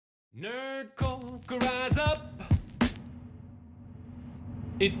Nerd Corker, rise up.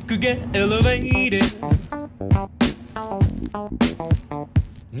 It could get elevated.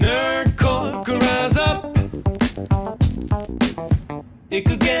 Nerd Corker, rise up. It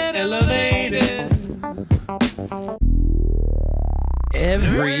could get elevated.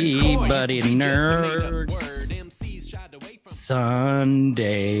 Everybody nerds. Sunday.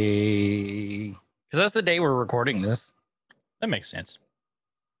 Because that's the day we're recording this. That makes sense.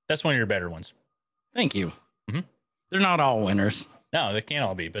 That's one of your better ones. Thank you. Mhm. They're not all winners. No, they can't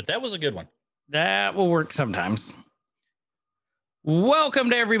all be, but that was a good one. That will work sometimes. Welcome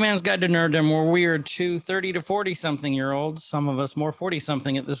to Every Man's Guide to Nerddom, where we are two 30 to 40-something-year-olds, some of us more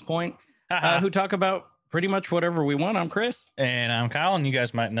 40-something at this point, who talk about pretty much whatever we want. I'm Chris. And I'm Kyle, and you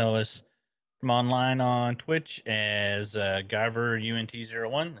guys might know us from online on Twitch as Guyver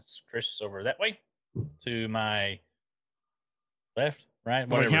UNT01. That's Chris over that way. To my left, right,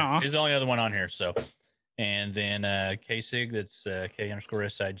 whatever. Yeah. He's the only other one on here. So, and then KSIG, that's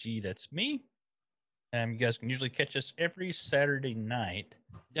K_SIG, that's me. You guys can usually catch us every Saturday night.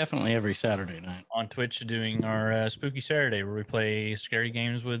 Definitely every Saturday night. On Twitch doing our Spooky Saturday, where we play scary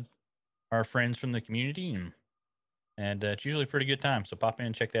games with our friends from the community. And it's usually a pretty good time. So pop in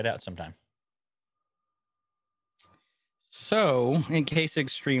and check that out sometime. So, in case it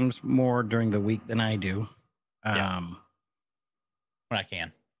streams more during the week than I do, Yeah. When I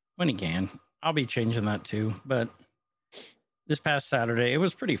can. when he can, I'll be changing that too. But this past Saturday, it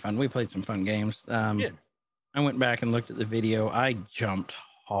was pretty fun. We played some fun games. Good. I went back and looked at the video. I jumped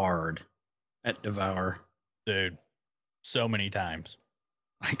hard at Devour. Dude, so many times.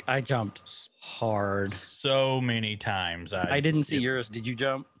 Like, I jumped hard. So many times. I didn't see yours. Did you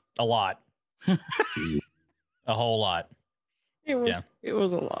jump? A lot. A whole lot. It was Yeah. It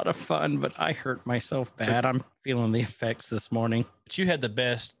was a lot of fun, but I hurt myself bad. I'm feeling the effects this morning. But you had the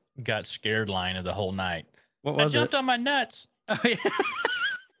best got scared line of the whole night. What I was jumped it? on my nuts. Oh, yeah.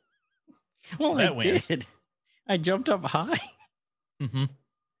 Well, That I wins. did. I jumped up high. Mm-hmm.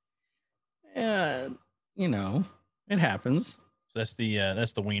 You know, it happens. So that's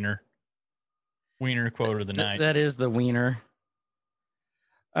the wiener quote of the night. That is the wiener.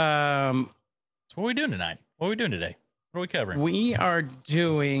 So what are we doing tonight? What are we doing today? What are we covering? We are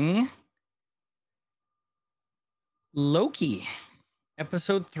doing Loki,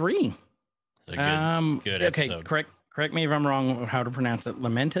 episode 3. It's a good okay, episode. correct me if I'm wrong with how to pronounce it.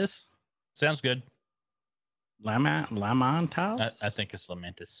 Lamentus? Sounds good. Lamontas? I think it's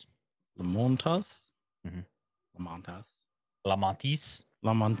Lamentus. Lamontas? Mhm. Lamontas. Lamontis.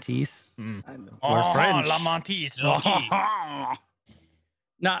 Lamontis. Mm. We're French. Lamontis. Loki.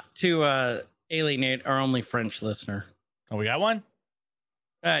 Not to alienate our only French listener. Oh, we got one?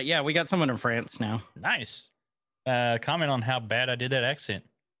 Yeah, we got someone in France now. Nice. Comment on how bad I did that accent.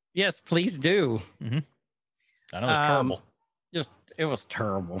 Yes, please do. I know it's terrible. It was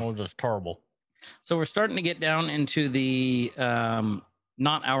terrible. It was just terrible. So we're starting to get down into the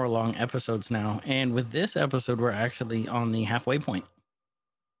not hour-long episodes now. And with this episode, we're actually on the halfway point.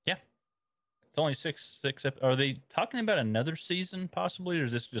 Yeah. It's only six. Are they talking about another season possibly, or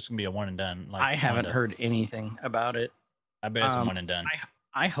is this just going to be a one and done? Like I haven't Wanda? heard anything about it. I bet it's a one and done.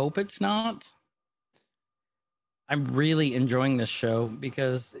 I hope it's not. I'm really enjoying this show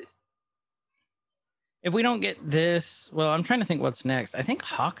because if we don't get this, well, I'm trying to think what's next. I think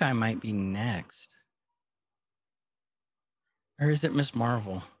Hawkeye might be next. Or is it Miss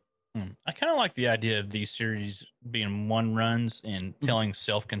Marvel? I kind of like the idea of these series being one runs and telling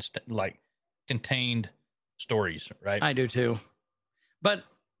contained stories, right? I do too. But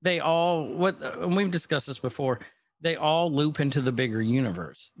they all, and we've discussed this before, they all loop into the bigger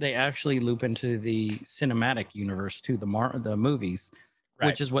universe. They actually loop into the cinematic universe too, the movies, Right.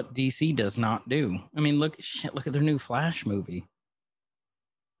 which is what DC does not do. I mean, look at their new Flash movie.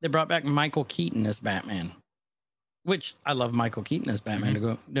 They brought back Michael Keaton as Batman, which I love Michael Keaton as Batman.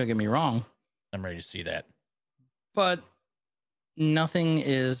 Don't get me wrong, I'm ready to see that. but nothing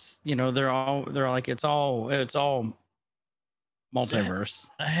is. They're all like it's all multiverse.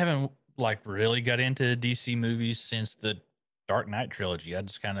 I haven't really got into DC movies since the Dark Knight trilogy. I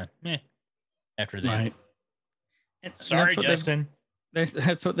just kind of after that. Right. And Sorry, that's what Justin.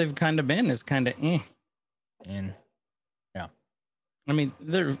 that's what they've kind of been. Is kind of And I mean,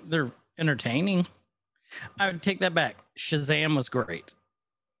 they're entertaining. I would take that back. Shazam was great.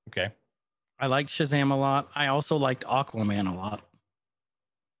 okay. I liked Shazam a lot. I also liked Aquaman a lot.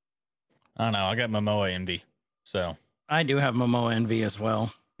 I don't know. I got Momoa envy. So I do have Momoa envy as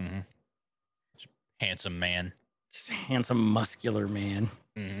well. handsome man. Just a handsome, muscular man.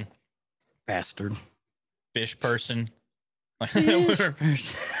 Mm-hmm. Bastard. Fish person.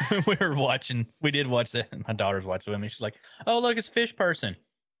 We were watching. We did watch that. My daughter's watching with me. She's like, "Oh, look, it's Fish Person."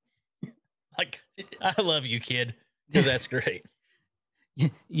 Like, I love you, kid. Because that's great.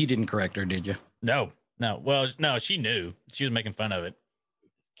 You didn't correct her, did you? No. Well, no, she knew. She was making fun of it.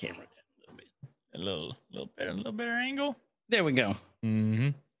 Camera down a little bit. A little better angle. There we go.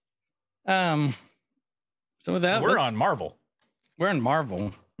 Mm-hmm. So with that, We're on Marvel. We're on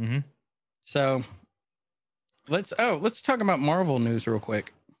Marvel. Mm-hmm. So let's talk about Marvel news real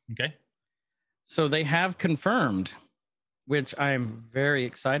quick. Okay. So they have confirmed, which I'm very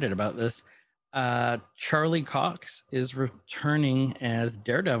excited about this. Charlie Cox is returning as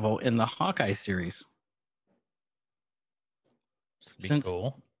Daredevil in the Hawkeye series. Since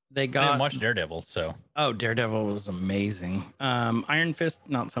cool. They I got didn't watch Daredevil, so Daredevil was amazing. Iron Fist,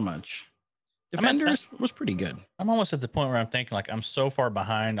 not so much. Defenders was pretty good. I'm almost at the point where I'm thinking like I'm so far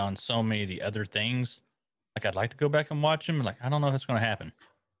behind on so many of the other things. Like I'd like to go back and watch them. Like I don't know if it's going to happen.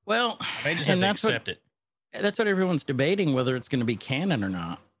 Well, I may just have to accept it. That's what everyone's debating, whether it's going to be canon or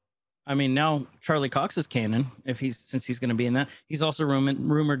not. I mean, now Charlie Cox is canon since he's going to be in that. He's also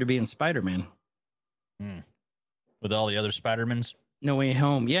rumored to be in Spider-Man. With all the other Spider-Mans. No Way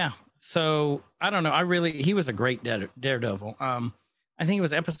Home, yeah. So I don't know. He was a great Daredevil. I think it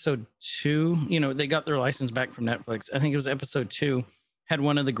was episode 2. You know, they got their license back from Netflix. I think it was episode 2. Had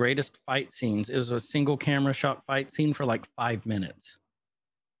one of the greatest fight scenes. It was a single camera shot fight scene for like 5 minutes.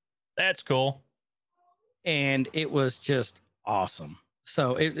 That's cool. And it was just awesome.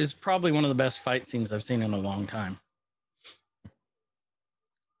 So it is probably one of the best fight scenes I've seen in a long time.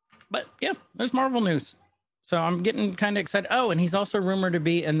 But yeah, there's Marvel news. So I'm getting kind of excited. Oh, and he's also rumored to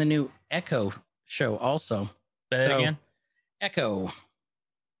be in the new Echo show also. Say that again? Echo.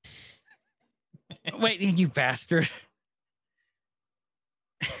 Wait, you bastard.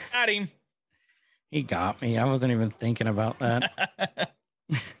 Got him. He got me. I wasn't even thinking about that.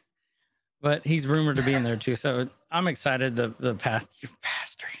 But he's rumored to be in there too. So I'm excited. The path, you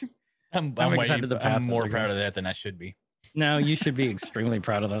bastard. I'm excited. I'm more proud of that than I should be. No, you should be extremely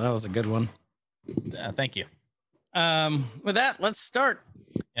proud of that. That was a good one. Thank you. With that, let's start.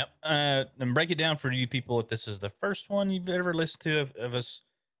 Yep. And break it down for you people. If this is the first one you've ever listened to of us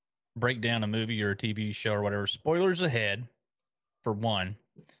break down a movie or a TV show or whatever, spoilers ahead for one.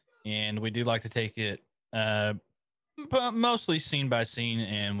 And we do like to take it mostly scene by scene,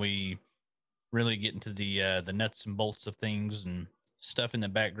 and we really get into the nuts and bolts of things and stuff in the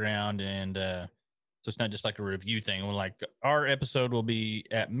background. And so it's not just like a review thing. We're like, our episode will be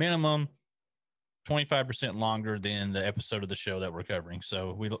at minimum 25% longer than the episode of the show that we're covering.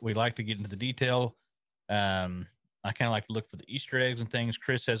 So we like to get into the detail. I kind of like to look for the Easter eggs and things.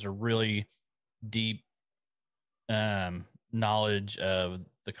 Chris has a really deep knowledge of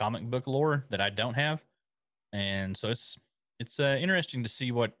the comic book lore that I don't have. And so it's interesting to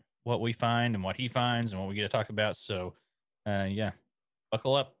see what we find and what he finds and what we get to talk about. So yeah,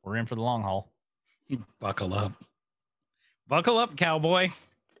 buckle up. We're in for the long haul. Buckle up, cowboy.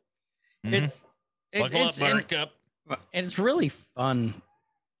 Mm-hmm. Buckle up, Buttercup. And it's really fun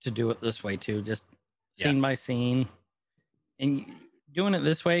to do it this way too, just scene by scene. And doing it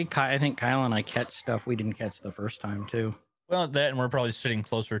this way, I think Kyle and I catch stuff we didn't catch the first time too. Well, that, and we're probably sitting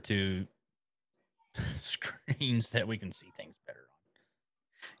closer to screens that we can see things better on.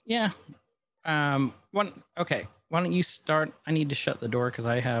 Yeah. Okay. Why don't you start? I need to shut the door because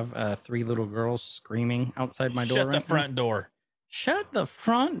I have 3 little girls screaming outside my door. Shut the front door. Shut the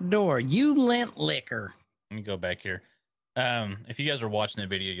front door. You lint liquor. Let me go back here. If you guys are watching the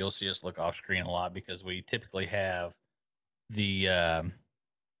video, you'll see us look off screen a lot because we typically have the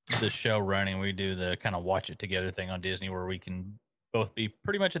show running. We do the kind of watch it together thing on Disney where we can both be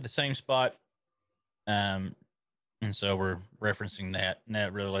pretty much at the same spot. And so we're referencing that, and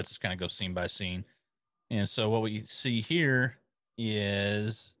that really lets us kind of go scene by scene. And so what we see here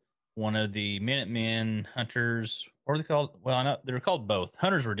is one of the Minutemen hunters. What are they called? Well, no, they were called both.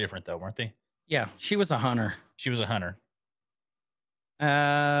 Hunters were different though, weren't they? Yeah, she was a hunter. She was a hunter.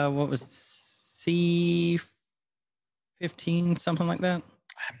 What was C15, something like that?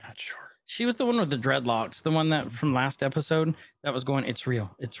 I'm not sure. She was the one with the dreadlocks, the one that from last episode that was going, it's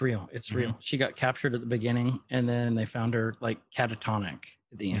real, it's real, it's real. She got captured at the beginning, and then they found her like catatonic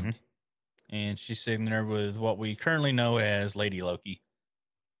at the end. And she's sitting there with what we currently know as Lady Loki,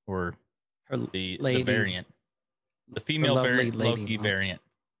 or the variant, the female variant, Loki variant.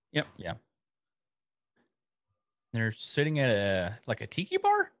 Yep. Yeah. They're sitting at a tiki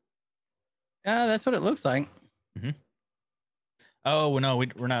bar. That's what it looks like. Oh no,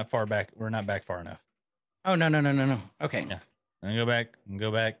 we're not far back. We're not back far enough. Oh no. Okay. Yeah. And go back.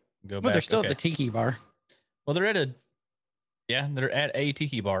 Well, they're still at the tiki bar. Well, they're at a Yeah, they're at a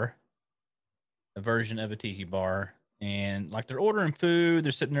tiki bar, a version of a tiki bar, and like they're ordering food.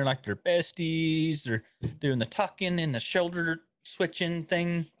 They're sitting there like they're besties. They're doing the tucking and the shoulder switching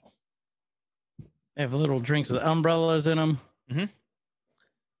thing. They have little drinks with umbrellas in them. Mhm.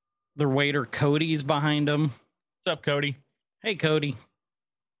 Their waiter Cody's behind them. What's up, Cody? Hey, Cody.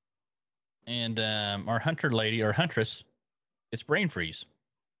 And our hunter lady, our huntress, it's brain freeze,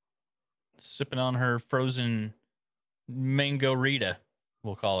 sipping on her frozen mango Rita.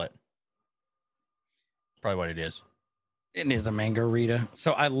 We'll call it. Probably what it is. It is a mango Rita.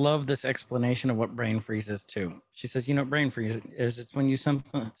 So I love this explanation of what brain freeze is too. She says, you know what brain freeze is? It's when you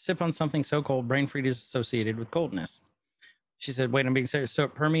sip on something so cold, brain freeze is associated with coldness. She said, wait, I'm being serious. So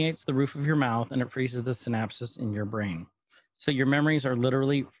it permeates the roof of your mouth and it freezes the synapses in your brain. So your memories are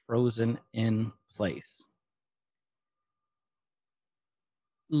literally frozen in place.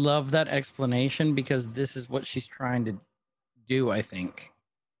 Love that explanation because this is what she's trying to do, I think.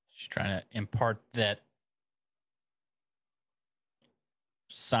 She's trying to impart that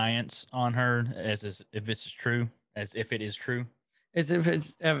science on her as if it's true, as if it is true. As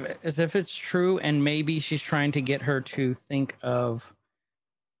if it's true, and maybe she's trying to get her to think of,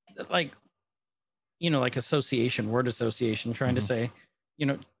 like, you know, like word association, trying to say, you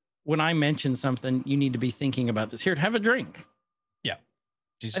know, when I mention something, you need to be thinking about this. Here, have a drink. Yeah,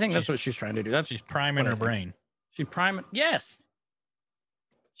 I think that's what she's trying to do. She's priming her brain. She's priming. Yes.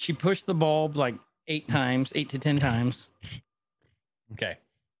 She pushed the bulb like 8 to 10 times. Okay.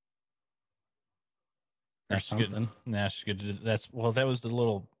 Or That's something. good. That's good. That was the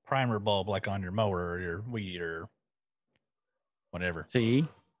little primer bulb like on your mower or your weed eater or whatever. See?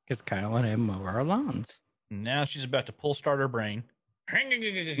 Because Kyle and I mow our lawns. Now she's about to pull start her brain.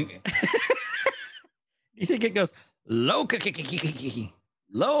 You think it goes low,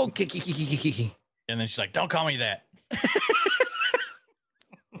 low, And then she's like, don't call me that.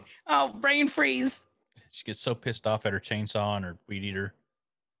 oh, brain freeze. She gets so pissed off at her chainsaw and her weed eater.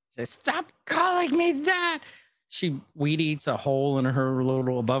 Says, stop calling me that. She weed eats a hole in her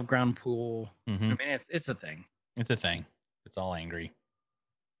little above ground pool. Mm-hmm. I mean, it's a thing. It's a thing. It's all angry.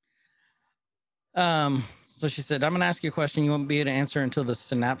 So she said, I'm gonna ask you a question you won't be able to answer until the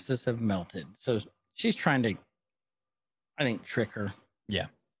synapses have melted. So she's trying to, I think, trick her. Yeah.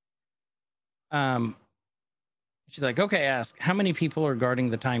 She's like, okay, ask, how many people are guarding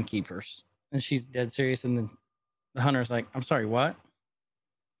the timekeepers? And she's dead serious. And then the hunter's like, I'm sorry, what?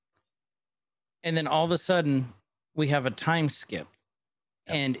 And then all of a sudden, we have a time skip.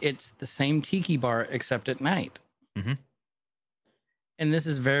 Yep. And it's the same tiki bar, except at night. Mm-hmm. And this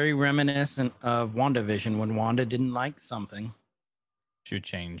is very reminiscent of WandaVision when Wanda didn't like something. She would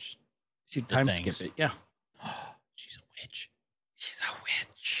change. She'd time skip it. Yeah. She's a witch. She's a witch.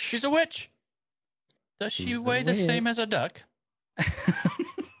 She's a witch. Does she weigh the same as a duck?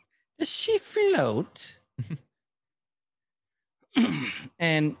 Does she float?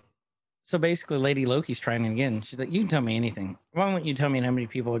 And so basically, Lady Loki's trying again. She's like, you can tell me anything. Why don't you tell me how many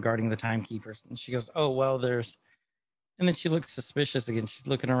people are guarding the timekeepers? And she goes, oh, well, there's... And then she looks suspicious again. She's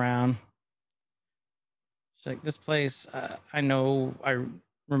looking around. She's like, this place, I know, I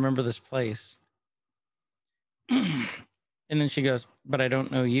remember this place. And then she goes, but I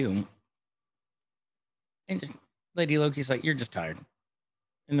don't know you. And Lady Loki's like, you're just tired.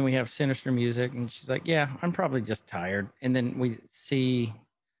 And then we have sinister music. And she's like, yeah, I'm probably just tired. And then we see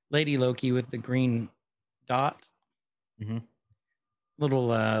Lady Loki with the green dot. Mm-hmm.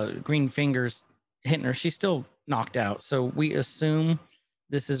 Little green fingers hitting her. She's still knocked out. So we assume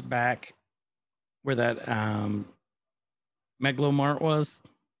this is back where that Megalomart was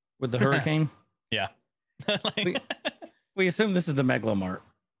with the hurricane. Yeah. we assume this is the Megalomart.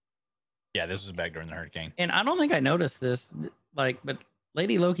 Yeah, this was back during the hurricane. And I don't think I noticed this, but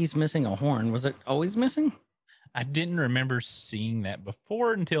Lady Loki's missing a horn. Was it always missing? I didn't remember seeing that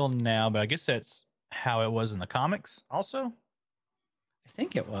before until now, but I guess that's how it was in the comics also. I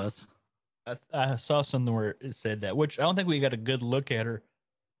think it was. I saw something where it said that, which I don't think we got a good look at her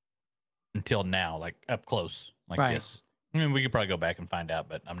until now, like up close like this. I mean, we could probably go back and find out,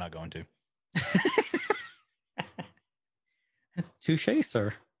 but I'm not going to. Touche,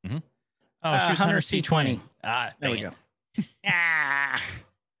 sir. Mm-hmm. Oh, she was Hunter C20. Ah, there we go.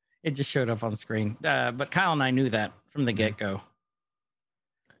 It just showed up on screen. But Kyle and I knew that from the get-go.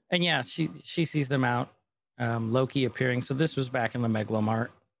 And yeah, she sees them out. Loki appearing. So this was back in the Megalomart.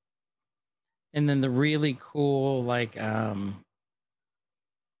 And then the really cool, like,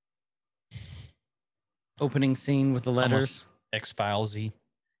 opening scene with the letters. X-Filesy.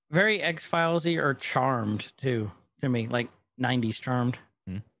 Very X-Filesy or Charmed, too, to me. Like 90s Charmed.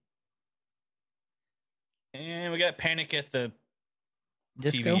 And we got Panic at the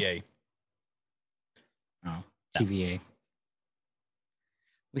Disco. TVA. Oh, No. TVA.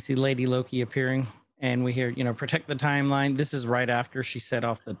 We see Lady Loki appearing, and we hear, protect the timeline. This is right after she set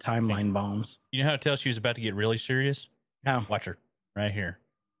off the timeline bombs. You know how to tell she was about to get really serious? How? Watch her right here.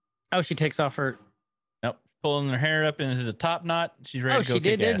 Oh, she takes off her. Nope. Pulling her hair up into the top knot. She's ready Oh, to go she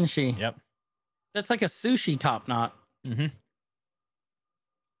did, kick ass. didn't she? Yep. That's like a sushi top knot. Mm-hmm.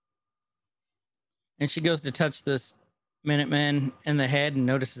 And she goes to touch this Minuteman in the head and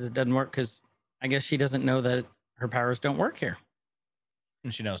notices it doesn't work because I guess she doesn't know that her powers don't work here.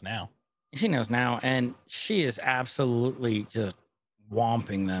 And she knows now. She knows now, and she is absolutely just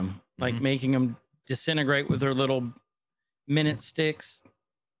whomping them, like Mhm. making them disintegrate with her little minute sticks,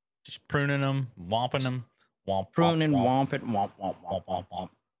 She's pruning them, womping them. Womp, pruning, womp, womp it, womp, womp, womp, womp, womp.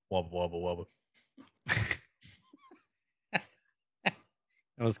 wobble, wobble, wobble.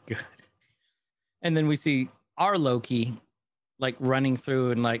 That was good. And then we see our Loki like running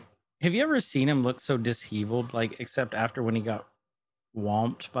through and like, have you ever seen him look so disheveled? Like, except after when he got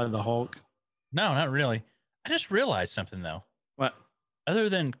whomped by the Hulk? No, not really. I just realized something though. What? Other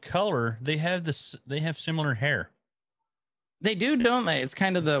than color, they have this. They have similar hair. They do, don't they? It's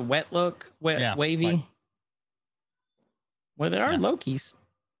kind of the wet look, Yeah, wavy. like- Well, they are Yeah. Lokis.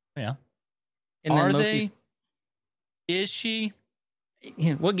 Yeah. And Are then they? Loki's, Is she?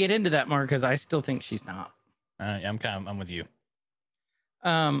 Yeah, we'll get into that more because I still think she's not. I'm with you.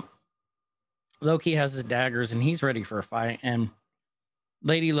 Loki has his daggers and he's ready for a fight, and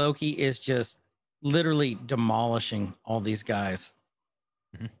Lady Loki is just literally demolishing all these guys,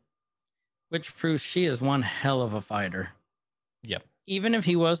 Mhm. which proves she is one hell of a fighter. Yep. Even if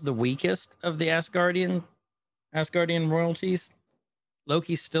he was the weakest of the Asgardian royalties,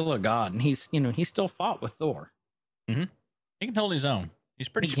 Loki's still a god, and he's he still fought with Thor. He can hold his own. He's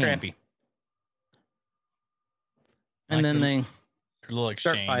pretty He can. scrappy. And Like then the- they A little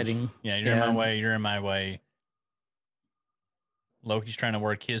start exchange. fighting. Yeah, you're in Yeah. my way. You're in my way. Loki's trying to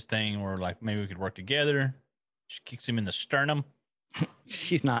work his thing, where like maybe we could work together. She kicks him in the sternum.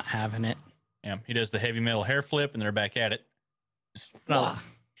 She's not having it. Yeah, he does the heavy metal hair flip, and they're back at it. Just, Well,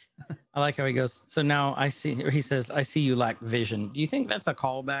 I like how he goes. So now I see. Or he says, "I see you lack vision." Do you think that's a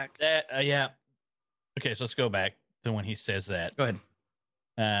callback? that yeah. Okay, so let's go back to when he says that. Go ahead.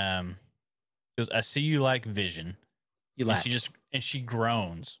 Because I see you like vision. You And lack. she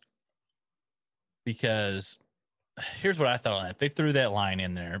groans because here's what I thought on that. They threw that line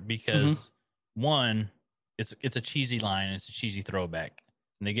in there because one, it's a cheesy line, it's a cheesy throwback.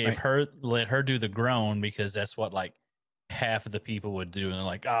 And they gave Right. let her do the groan because that's what like half of the people would do. And they're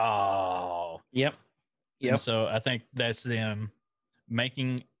like, oh. Yep. And so I think that's them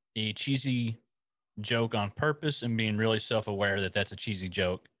making a cheesy joke on purpose and being really self-aware that that's a cheesy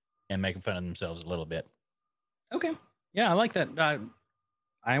joke and making fun of themselves a little bit. Okay. Yeah, I like that.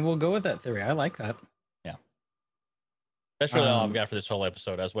 I will go with that theory. I like that. That's really all I've Um, got for this whole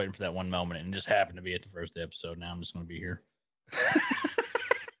episode. I was waiting for that one moment and it just happened to be at the first episode. Now I'm just going to be here.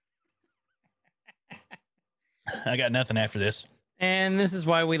 I got nothing after this. And this is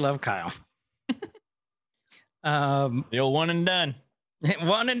why we love Kyle. The old one and done,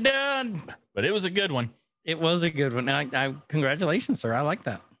 One and done. but it was a good one. It was a good one. I congratulations, sir. I like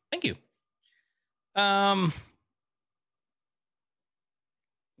that. Thank you.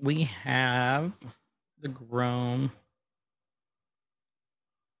 We have the groan.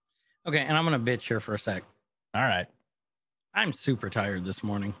 Okay, and I'm gonna bitch here for a sec. All right. I'm super tired this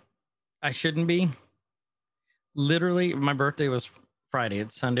morning. I shouldn't be. Literally, my birthday was Friday.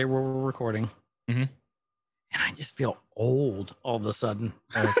 It's Sunday where we're recording. Mhm. And I just feel old all of a sudden.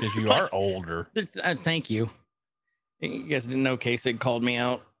 Because you are older. Thank you. You guys didn't know Kasich called me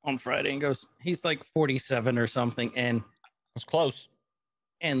out on Friday and goes, he's like 47 or something. And It's close.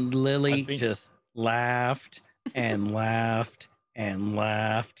 Lily Must be. just laughed and laughed and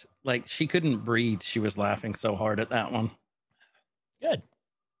laughed. Like she couldn't breathe. She was laughing so hard at that one. Good.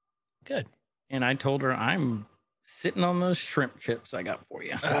 Good. And I told her, I'm sitting on those shrimp chips I got for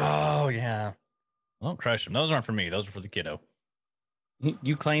you. Oh, yeah. Well, don't crush them. Those aren't for me. Those are for the kiddo.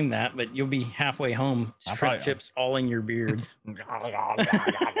 You claim that, but you'll be halfway home. I Shrimp probably- chips all in your beard.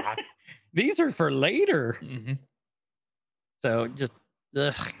 These are for later. Mhm. So just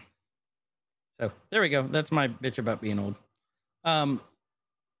ugh. So there we go. That's my bitch about being old.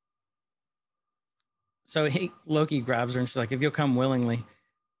 So Loki grabs her and she's like, if you'll come willingly.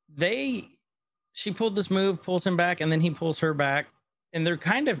 She pulled this move, pulls him back, and then he pulls her back, and they're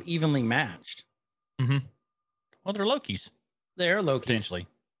kind of evenly matched. Well, they're Lokis, They're Loki. potentially.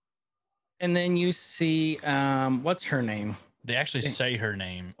 And then you see what's her name? They actually Yeah. say her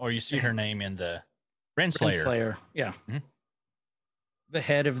name, or you see her name in the Renslayer. Renslayer. Yeah. Mhm. the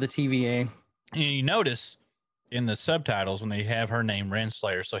head of the TVA. And you notice in the subtitles when they have her name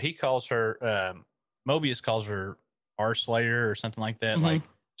Renslayer, so he calls her Mobius calls her R Slayer or something like that. Mhm. Like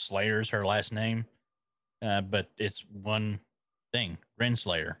Slayer's her last name, but it's one thing,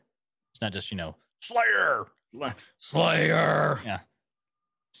 Renslayer. It's not just Slayer. Slayer. Yeah,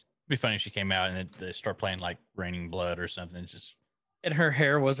 it'd be funny if she came out and they start playing like Raining Blood or something. It's just And her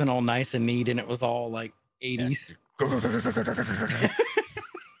hair wasn't all nice and neat, and it was all like 80s.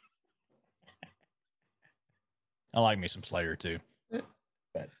 I like me some Slayer too.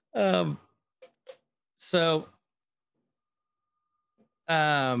 So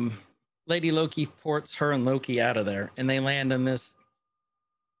Lady Loki ports her and Loki out of there, and they land in this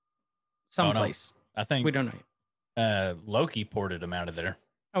someplace. I think We don't know yet. Loki ported him out of there.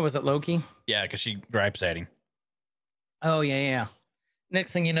 Oh, was it Loki? Yeah, because she gripes at him. Oh, yeah.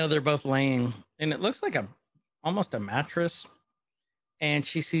 Next thing you know, they're both laying, and it looks like almost a mattress. And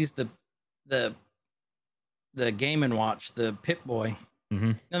she sees the Game and Watch, the Pit Boy.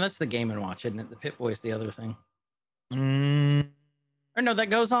 Mm-hmm. No, that's the Game and Watch, isn't it? The Pit Boy is the other thing. Or no,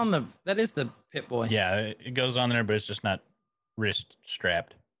 that is the Pit Boy. Yeah, it goes on there, but it's just not wrist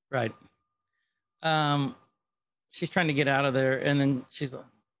strapped. Right. She's trying to get out of there, and then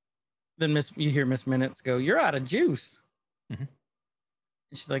you hear Miss Minutes go, "You're out of juice." Mhm. And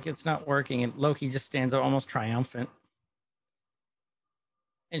she's like, "It's not working." And Loki just stands there almost triumphant.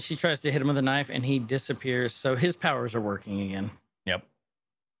 And she tries to hit him with a knife, and he disappears. So his powers are working again. Yep.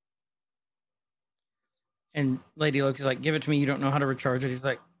 And Lady Loki's like, "Give it to me. You don't know how to recharge it." He's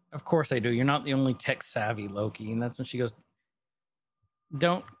like, "Of course I do. You're not the only tech savvy, Loki." And that's when she goes,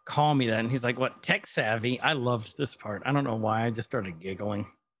 "Don't call me that." And he's like, "What, tech savvy?" I loved this part. I don't know why. I just started giggling.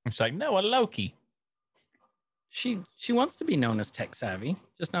 It's like, no, a Loki. She wants to be known as tech savvy,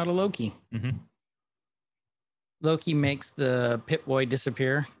 just not a Loki. Mm-hmm. Loki makes the Pit Boy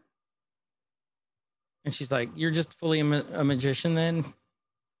disappear. And she's like, "You're just fully a magician then?" And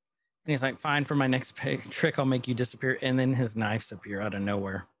he's like, "Fine, for my next trick, I'll make you disappear." And then his knives appear out of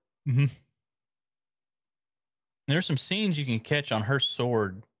nowhere. Mm-hmm. There's some scenes you can catch on her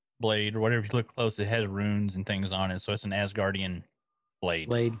sword blade or whatever. If you look close, it has runes and things on it. So it's an Asgardian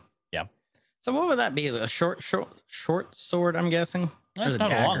blade. Yeah. So what would that be? A short sword, I'm guessing? That's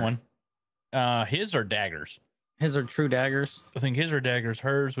not a long one. His are daggers. His are true daggers. I think his are daggers.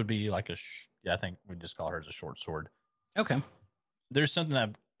 Hers would be like I think we just call hers a short sword. Okay. There's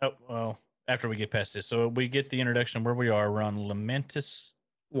something after we get past this. So we get the introduction of where we are. We're on Lamentis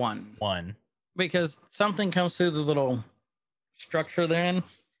 1. Because something comes through the little structure then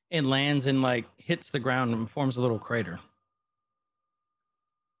and lands and like hits the ground and forms a little crater.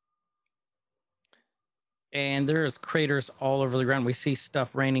 And there's craters all over the ground. We see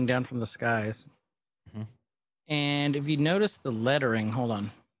stuff raining down from the skies. Mm-hmm. And if you notice the lettering, hold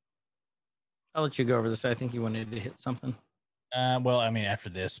on. I'll let you go over this. I think you wanted to hit something. Well, I mean, after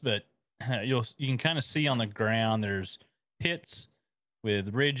this, but you can kind of see on the ground there's pits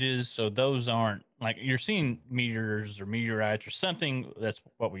with ridges. So those aren't like you're seeing meteors or meteorites or something. That's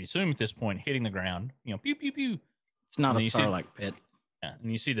what we assume at this point, hitting the ground. Pew pew pew. It's not a Sarlacc pit. Yeah,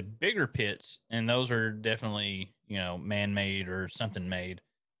 and you see the bigger pits, and those are definitely man-made or something made,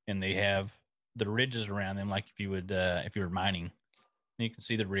 and they have the ridges around them, like if you were mining. And you can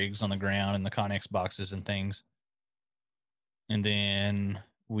see the rigs on the ground and the Connex boxes and things. And then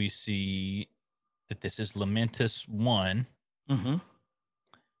we see that this is Lamentis 1. Mm-hmm.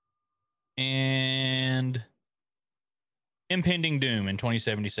 And impending doom in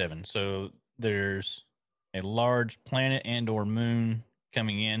 2077. So there's a large planet and or moon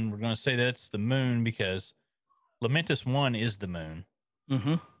coming in. We're going to say that's the moon because Lamentis 1 is the moon.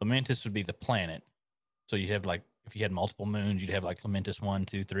 Mm-hmm. Lamentis would be the planet. So you have like, if you had multiple moons, you'd have like Lamentis 1,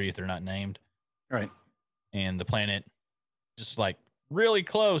 2, 3 if they're not named. Right. And the planet just like really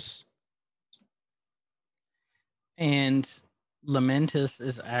close. And Lamentis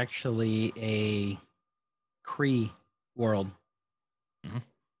is actually a Kree world. Mm-hmm.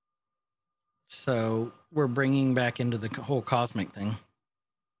 So we're bringing back into the whole cosmic thing.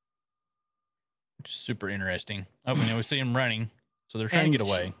 Which is super interesting. Oh, we see him running. So they're trying to get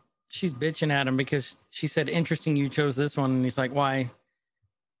away. She's bitching at him because she said, "Interesting you chose this one." And he's like, "Why?"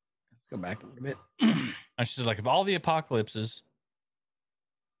 Let's go back a little bit. And she's like, of all the apocalypses,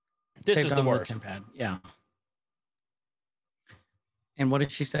 this is the worst. Yeah. And what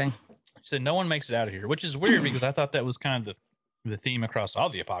did she say? She said, no one makes it out of here, which is weird because I thought that was kind of the theme across all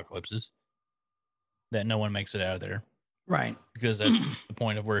the apocalypses, that no one makes it out of there. Right. Because that's the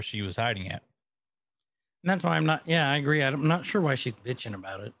point of where she was hiding at. And that's why I agree. I'm not sure why she's bitching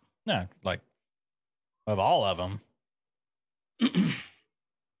about it. No, like, of all of them.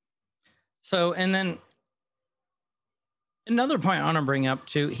 So, and then another point I want to bring up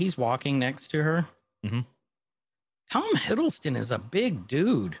too, he's walking next to her. Mhm. Tom Hiddleston is a big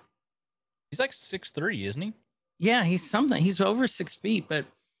dude. He's like 6'3", isn't he? Yeah, he's something. He's over 6 feet, but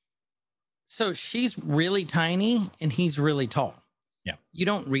so she's really tiny and he's really tall. Yeah. You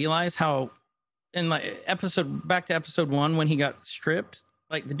don't realize how, in like back to episode 1 when he got stripped,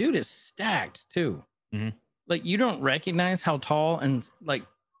 like the dude is stacked too. Mhm. Like you don't recognize how tall and like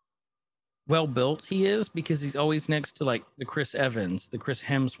well built he is because he's always next to like the Chris Evans, the Chris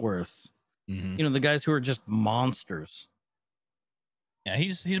Hemsworths, Mhm. you know, the guys who are just monsters. Yeah,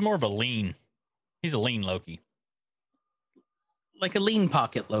 he's more of a lean. He's a lean Loki. Like a lean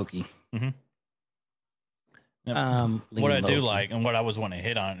pocket Loki. Mhm. Yep. Lean What I do Loki. like, and what I was wanting to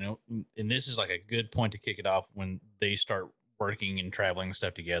hit on, and this is like a good point to kick it off when they start working and traveling and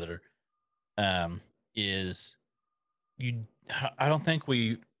stuff together, is I don't think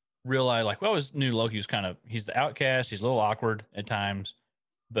we realize, like, we always knew Loki was he's the outcast, he's a little awkward at times,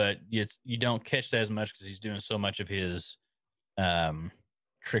 but you don't catch that as much because he's doing so much of his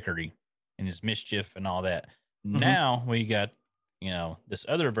trickery and his mischief and all that. Now we got, this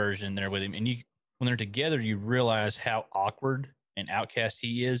other version there with him, and when they're together, you realize how awkward and outcast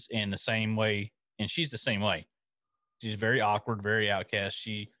he is, and the same way, and she's the same way. She's very awkward, very outcast.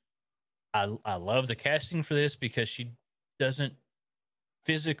 I love the casting for this because she doesn't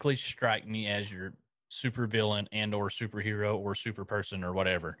physically strike me as your super villain and or superhero or super person or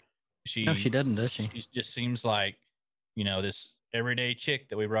whatever. No, she doesn't, does she? She just seems like, this everyday chick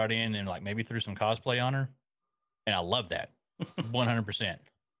that we brought in and like maybe threw some cosplay on her. And I love that 100%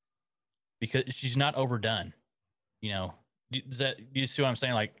 because she's not overdone. Do you see what I'm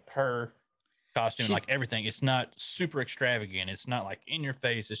saying? Like her costume, like everything, it's not super extravagant. It's not like in your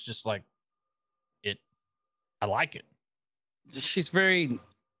face. It's just like I like it. She's very,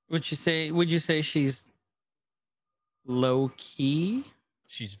 would you say she's low key?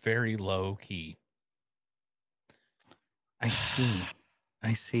 She's very low key. I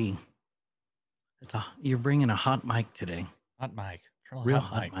see. You're bringing a hot mic today. Hot mic. Real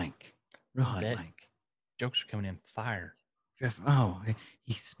hot mic. Real hot That- mic. Jokes are coming in fire.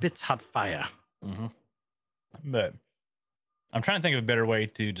 He spits hot fire. Mm-hmm. But I'm trying to think of a better way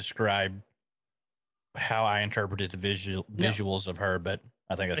to describe how I interpreted the visuals of her, but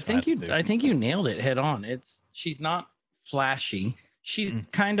I think that's I think you nailed it head on. She's not flashy. She's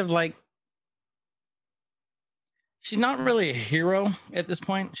kind of like, she's not really a hero at this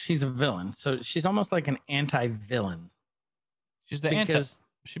point. She's a villain. So she's almost like an anti-villain. She's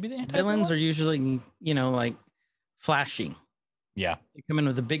should be the anti villains are usually, like flashy. Yeah. They come in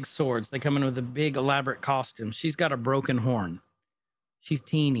with the big swords. They come in with the big elaborate costumes. She's got a broken horn. She's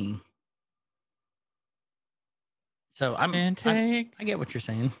teeny. So I get what you're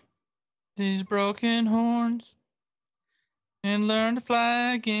saying. These broken horns and learn to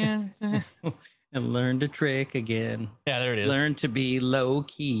fly again. And learn to trick again. Yeah, there it is. Learn to be low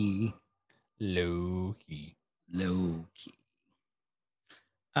key. Low key.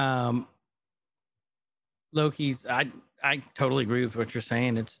 Loki's. I totally agree with what you're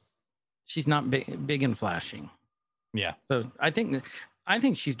saying. She's not big and flashing. Yeah. So I think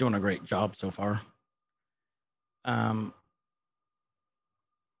she's doing a great job so far. And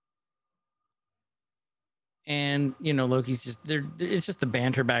Loki's just there. It's just the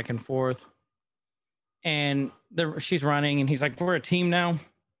banter back and forth. And she's running, and he's like, "We're a team now."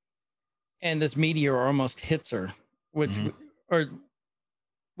 And this meteor almost hits her, which, or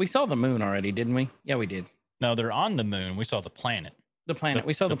we saw the moon already, didn't we? Yeah, we did. No, they're on the moon. We saw the planet.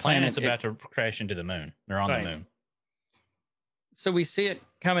 We saw the planet. Planet's about to crash into the moon. They're on the moon. So we see it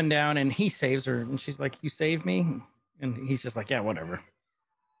coming down, and he saves her, and she's like, "You saved me," and he's just like, "Yeah, whatever."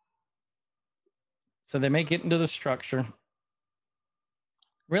 So they make it into the structure.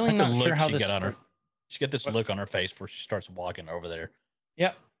 Really not sure how this. She got this look on her face before she starts walking over there.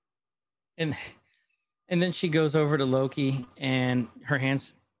 Yep. And then she goes over to Loki, and her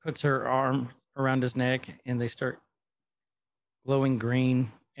hands puts her arm around his neck, and they start glowing green.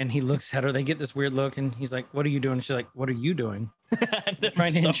 And he looks at her. They get this weird look, and he's like, "What are you doing?" And she's like, "What are you doing?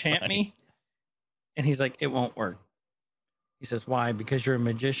 Trying to enchant me?" And he's like, "It won't work." He says, "Why? Because you're a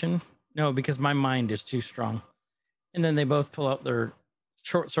magician?" "No, because my mind is too strong." And then they both pull out their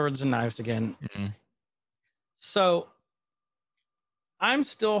short swords and knives again. Mm-hmm. So I'm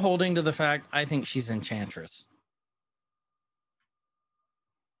still holding to the fact I think she's Enchantress.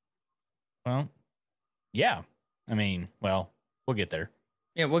 Well, yeah. I mean, we'll get there.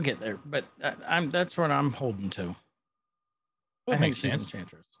 Yeah, we'll get there. But that's what I'm holding to. I think she's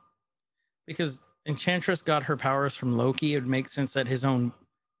Enchantress. Because Enchantress got her powers from Loki. It would make sense that his own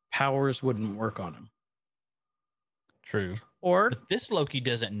powers wouldn't work on him. True. Or But this Loki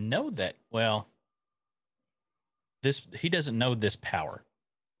doesn't know that. Well, he doesn't know this power.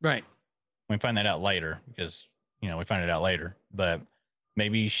 right. We find that out later because we find it out later. But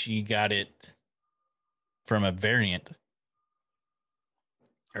maybe she got it from a variant,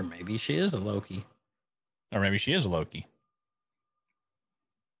 Or maybe she is a Loki. or maybe she is a Loki.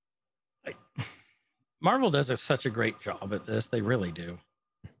 Marvel does such a great job at this. They really do.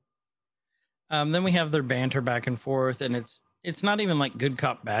 Then we have their banter back and forth, and it's not even like good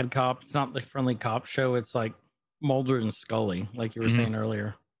cop, bad cop. It's not the friendly cop show. It's like Mulder and Scully, like you were Mhm. saying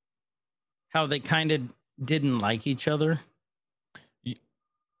earlier. How they kind of didn't like each other.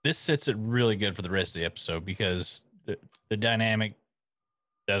 This sets it really good for the rest of the episode because the dynamic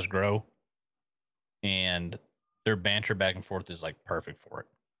does grow, and their banter back and forth is like perfect for it.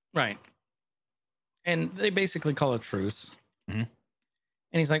 Right. And they basically call a truce. Mhm.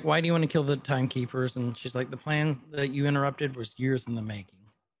 And he's like, why do you want to kill the timekeepers? And she's like, the plan that you interrupted was years in the making.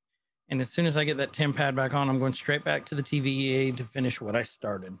 And as soon as I get that TEM pad back on, I'm going straight back to the TVA to finish what I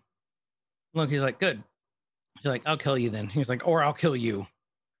started. Look, he's like, good. She's like, I'll kill you then. He's like, or I'll kill you. And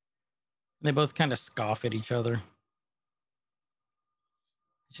they both kind of scoff at each other.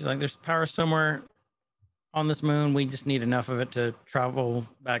 She's like, there's power somewhere on this moon. We just need enough of it to travel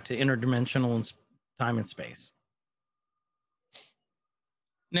back to interdimensional and time and space.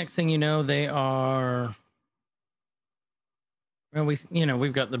 Next thing you know, they are. Well,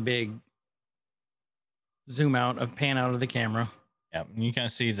 we've got the big zoom out of pan out of the camera. Yeah, and you kind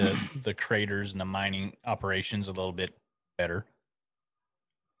of see the craters and the mining operations a little bit better.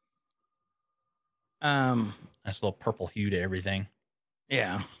 Nice little purple hue to everything.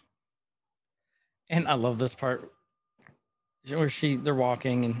 Yeah. And I love this part where they're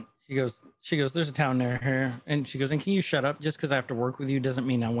walking and she goes, there's a town near here. And she goes, and can you shut up? Just because I have to work with you doesn't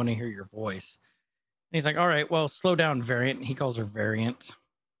mean I want to hear your voice. And he's like, all right, well, slow down, Variant. And he calls her Variant.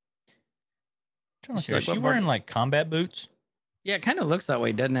 Is she wearing like combat boots? Yeah, it kind of looks that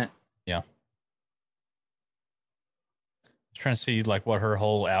way, doesn't it? Yeah. I was trying to see like what her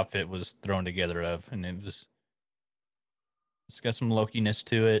whole outfit was thrown together of, and it's got some Loki-ness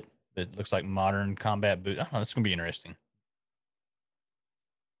to it. It looks like modern combat boot. Oh, that's gonna be interesting.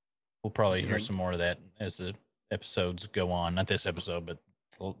 We'll probably hear some more of that as the episodes go on. Not this episode, but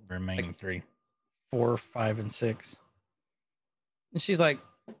the remaining 3, 4, 5, and 6. And she's like,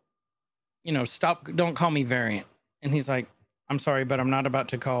 stop! Don't call me Variant. And he's like, I'm sorry, but I'm not about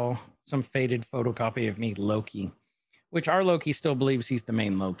to call some faded photocopy of me Loki, which our Loki still believes he's the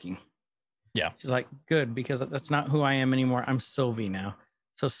main Loki. Yeah. She's like, good, because that's not who I am anymore. I'm Sylvie now.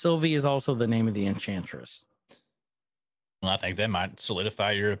 So Sylvie is also the name of the Enchantress. Well, I think that might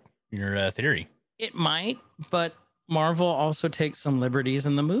solidify your theory. It might, but Marvel also takes some liberties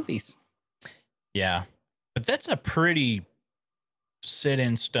in the movies. Yeah. But that's a pretty set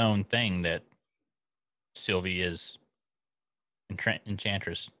in stone thing that Sylvie is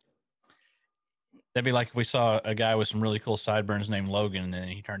Enchantress. That'd be like if we saw a guy with some really cool sideburns named Logan, and then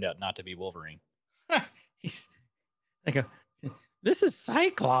he turned out not to be Wolverine. They go, this is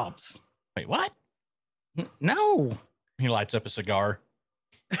Cyclops. Wait, what? No. He lights up a cigar.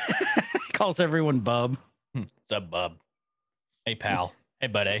 Calls everyone Bub. What's up, Bub? Hey, pal. Hey,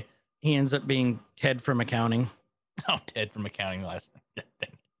 buddy. He ends up being Ted from accounting. Oh, Ted from accounting last night.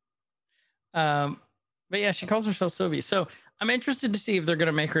 But yeah, she calls herself Sylvie. So I'm interested to see if they're going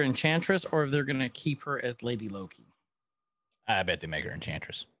to make her Enchantress or if they're going to keep her as Lady Loki. I bet they make her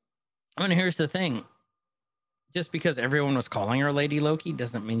Enchantress. And here's the thing. Just because everyone was calling her Lady Loki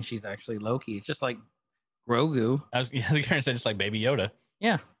doesn't mean she's actually Loki. It's just like Grogu. I was going to say just like Baby Yoda.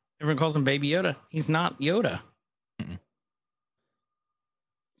 Yeah. Everyone calls him Baby Yoda. He's not Yoda. Mm-mm.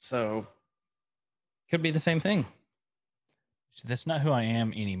 So could be the same thing. That's not who I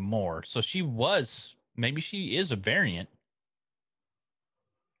am anymore. So maybe she is a variant.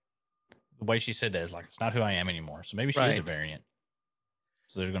 The way she said that is like, it's not who I am anymore. So maybe she is a variant.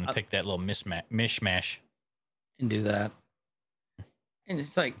 So they're going to take that little mishmash and do that. And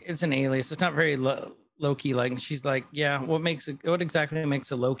it's like, it's an alias. It's not very Loki like. She's like, yeah, what exactly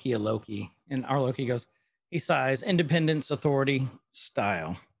makes a Loki a Loki? And our Loki goes, he sighs, independence, authority,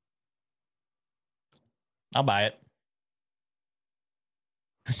 style. I'll buy it.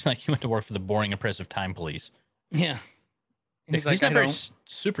 It's like he went to work for the boring, oppressive time police. Yeah. And He's not very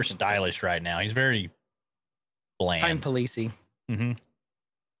super stylish right now. He's very bland. Time policey. Mm-hmm.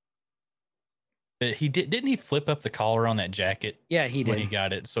 Didn't he flip up the collar on that jacket? Yeah, he did. When he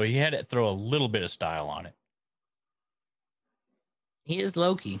got it. So he had to throw a little bit of style on it. He is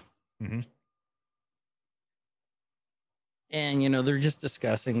Loki. Mm-hmm. And they're just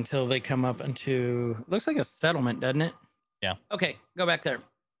discussing until they come up into looks like a settlement, doesn't it? Yeah. Okay, go back there.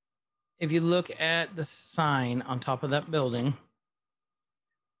 If you look at the sign on top of that building,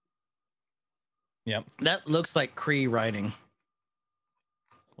 Yep. that looks like Cree writing.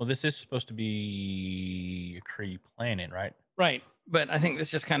 Well, this is supposed to be a Kree planet, right? Right. But I think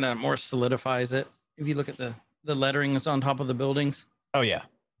this just kind of more solidifies it. If you look at the lettering that's on top of the buildings. Oh yeah.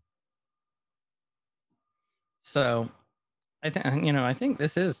 So I think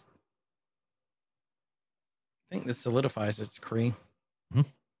this is. I think this solidifies it's Cree. Mhm.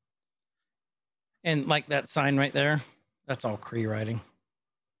 And like that sign right there, that's all Cree writing.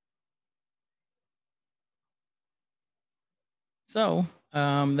 So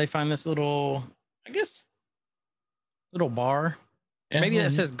they find this little, I guess, little bar. Yeah, Maybe that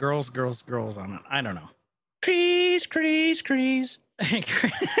well, says girls, girls, girls on it. I don't know. Krees, Krees, Krees.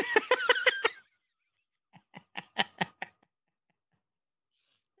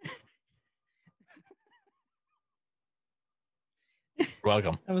 You're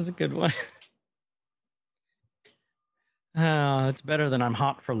welcome. That was a good one. It's better than I'm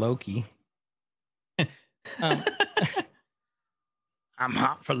hot for Loki. I'm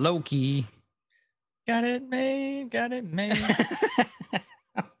hot for Loki. Got it made. Got it made.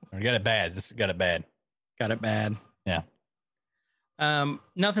 We got it bad. This got it bad. Got it bad. Yeah.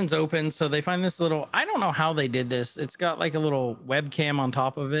 Nothing's open, so they find this little. I don't know how they did this. It's got like a little webcam on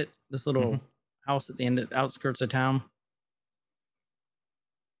top of it. This little house at the end of the outskirts of town.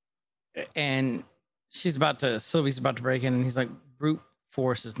 And Sylvie's about to break in, and he's like, brute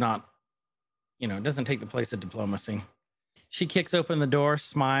force is not, it doesn't take the place of diplomacy. She kicks open the door,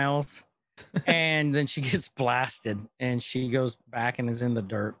 smiles, and then she gets blasted, and she goes back and is in the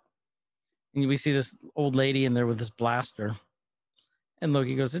dirt. And we see this old lady in there with this blaster. And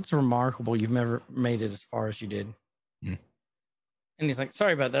Loki goes, "It's remarkable you've never made it as far as you did." Mm. And he's like,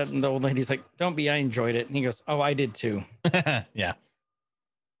 "Sorry about that." And the old lady's like, "Don't be, I enjoyed it." And he goes, "Oh, I did too." Yeah.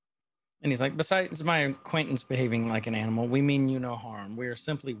 And he's like, "Besides my acquaintance behaving like an animal, we mean you no harm. We are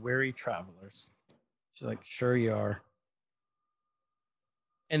simply weary travelers." She's like, "Sure you are."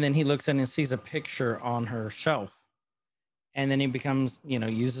 And then he looks in and sees a picture on her shelf. And then he becomes,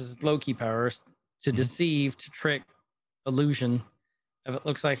 uses Loki powers to deceive, to trick, illusion of it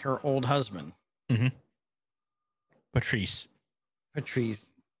looks like her old husband. Mm-hmm. Patrice.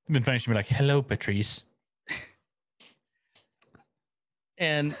 Patrice. I've been funny to be like, "Hello, Patrice."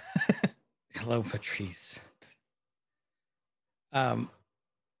 And hello, Patrice. And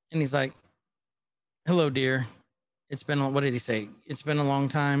he's like, "Hello, dear. It's been, what did he say? It's been a long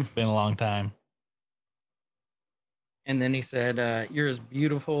time." Been a long time. And then he said, "You're as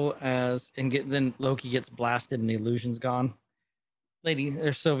beautiful as," then Loki gets blasted and the illusion's gone.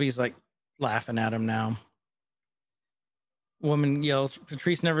 Sylvie's like laughing at him now. Woman yells,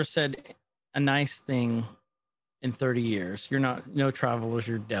 "Patrice never said a nice thing in 30 years. You're no travelers,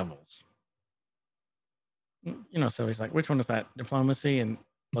 you're devils." Sylvie's like, "Which one is that? Diplomacy?" And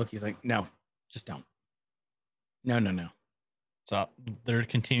Loki's like, "No, just don't. No. So they're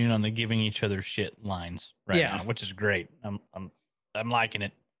continuing on the giving each other shit lines right now, which is great. I'm liking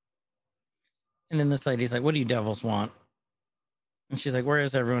it. And then this lady's like, "What do you devils want?" And she's like, "Where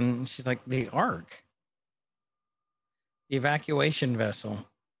is everyone?" And she's like, "The Ark. The evacuation vessel."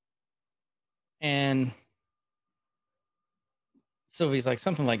 And Sylvie's like,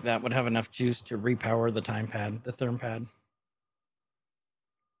 "Something like that would have enough juice to repower the the therm pad."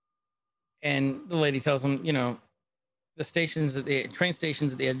 And the lady tells him, the train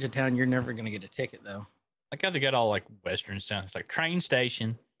stations at the edge of town, you're never going to get a ticket, though. Like how they got all like Western sounds. It's like train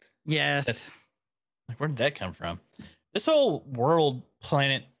station. Yes. Like, where did that come from? This whole world,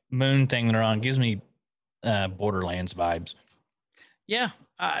 planet, moon thing they're on gives me Borderlands vibes. Yeah.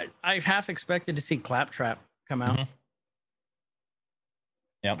 I half expected to see Claptrap come out. Mm-hmm.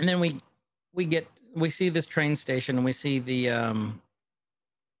 Yep. And then we see this train station, and we see the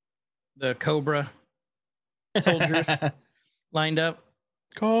Cobra soldiers lined up.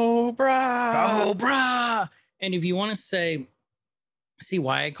 Cobra. And if you want to see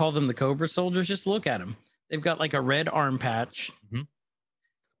why I call them the Cobra soldiers, just look at them. They've got like a red arm patch,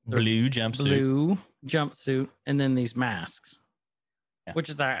 blue jumpsuit, and then these masks, which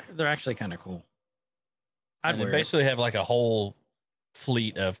is they're actually kind of cool. They basically have like a whole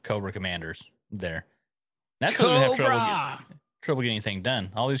fleet of Cobra commanders there. That's why they have trouble getting anything done.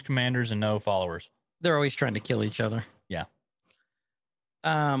 All these commanders and no followers. They're always trying to kill each other. Yeah.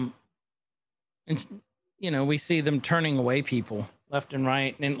 And we see them turning away people left and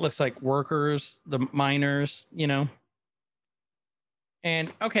right, and it looks like workers, the miners,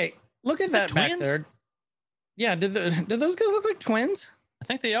 And okay, look at that back there. Yeah, did those guys look like twins? I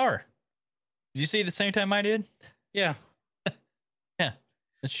think they are. Did you see it the same time I did? Yeah. Yeah.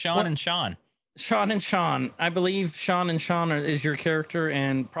 It's Sean What? and Sean. Sean and Sean. I believe Sean and Sean is your character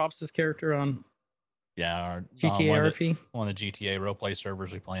and Props' character on Yeah. Our, GTA one, of RP. one of the GTA roleplay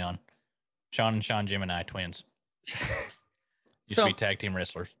servers we play on. Sean and Sean Gemini twins. Used to be tag team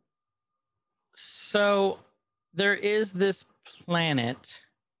wrestlers. So there is this planet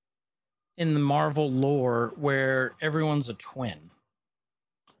in the Marvel lore where everyone's a twin.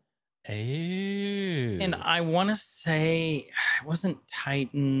 Oh. And I want to say it wasn't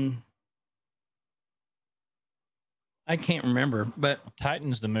Titan. I can't remember, but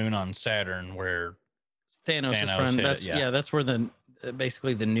Titan's the moon on Saturn where Thanos is Thanos from. hit it, That's yeah. that's where the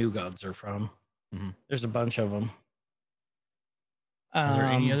basically the new gods are from. Mhm. There's a bunch of them. Are there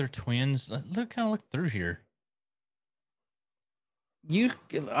any other twins? Look through here.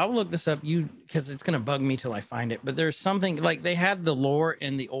 I'll look this up because it's gonna bug me till I find it. But there's something like they had the lore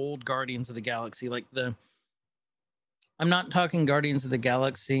in the old Guardians of the Galaxy, like I'm not talking Guardians of the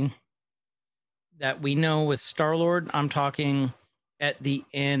Galaxy that we know with Star-Lord. I'm talking at the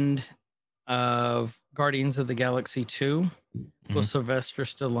end of Guardians of the Galaxy 2 with Sylvester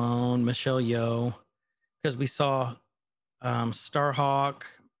Stallone, Michelle Yeoh, because we saw Starhawk,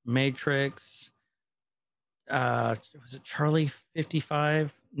 Matrix, was it Charlie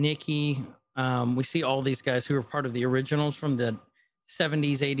 55, Nikki? We see all these guys who are part of the originals from the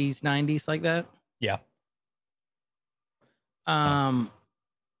 70s, 80s, 90s, like that. Yeah.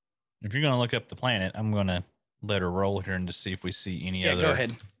 If you're gonna look up the planet, I'm gonna let her roll here and to see if we see any other. Go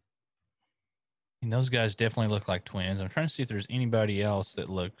ahead. And those guys definitely look like twins. I'm trying to see if there's anybody else that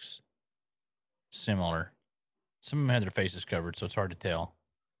looks similar. Some of them had their faces covered, so it's hard to tell.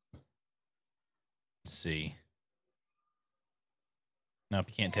 Let's see. Nope,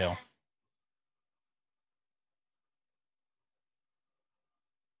 you can't tell.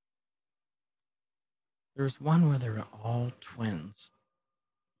 There's one where they're all twins.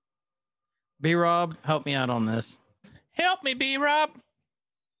 B-Rob, help me out on this. Help me, B-Rob.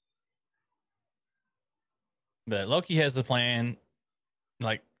 But Loki has the plan.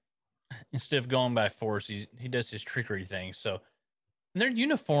 Like, instead of going by force, he does his trickery thing. So, and their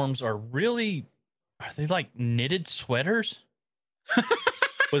uniforms are they like knitted sweaters?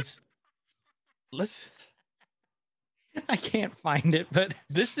 I can't find it, but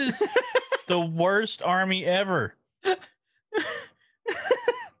this is the worst army ever.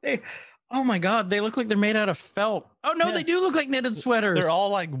 Oh my God, they look like they're made out of felt. Oh no, They do look like knitted sweaters. They're all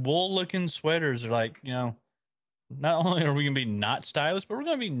like wool looking sweaters. They're like, not only are we going to be not stylish, but we're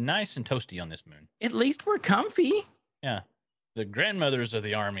going to be nice and toasty on this moon. At least we're comfy. Yeah. The grandmothers of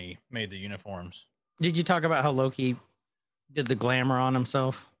the army made the uniforms. Did you talk about how Loki did the glamour on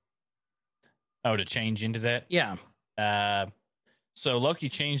himself? Oh, to change into that? Yeah. So Loki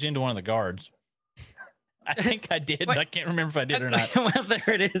changed into one of the guards. I think I did. I can't remember if I did or not. Well,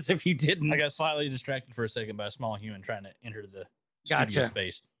 there it is. If you didn't, I got slightly distracted for a second by a small human trying to enter the Gotcha. studio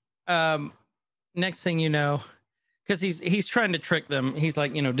space. Next thing you know, because he's trying to trick them. He's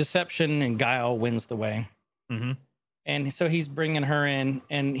like, deception and guile wins the way. Mm-hmm. And so he's bringing her in,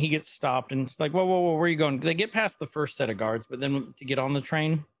 and he gets stopped, and she's like, whoa, where are you going? They get past the first set of guards, but then to get on the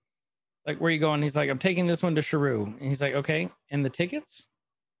train, like, where are you going? He's like, I'm taking this one to Sharu. And he's like, okay. And the tickets?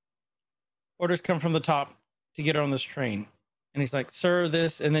 Orders come from the top to get her on this train. And he's like, sir,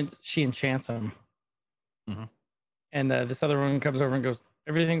 this. And then she enchants him. Mm-hmm. And this other one comes over and goes,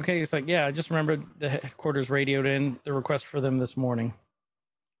 everything okay? He's like, yeah, I just remembered the headquarters radioed in the request for them this morning.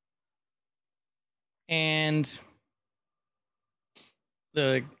 And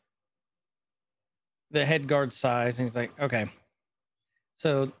the head guard sighs, and he's like, okay.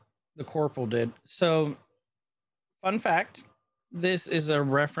 So the corporal did. So, fun fact, this is a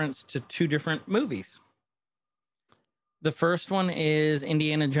reference to two different movies. The first one is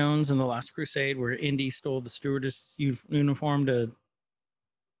Indiana Jones and the Last Crusade, where Indy stole the stewardess uniform to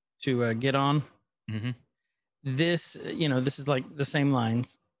get on. Mm-hmm. This, this is like the same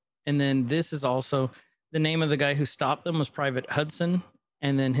lines. And then this is also the name of the guy who stopped them was Private Hudson.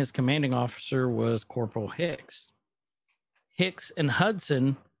 And then his commanding officer was Corporal Hicks. Hicks and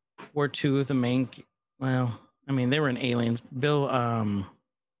Hudson were two of the main, they were in Aliens. Bill,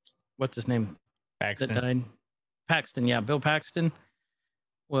 what's his name? Paxton. That died? Paxton, yeah. Bill Paxton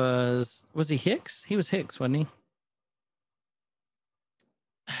was he Hicks? He was Hicks, wasn't he?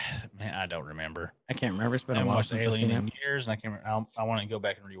 Man, I don't remember. I can't remember. It's been I a haven't while watched since I've Alien seen in it. years, and I can't remember. I want to go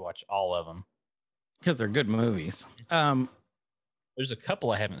back and rewatch all of them. Because they're good movies. There's a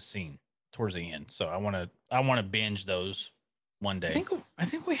couple I haven't seen towards the end, so I want to binge those one day. I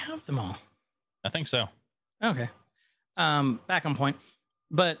think we have them all. I think so. Okay. Back on point.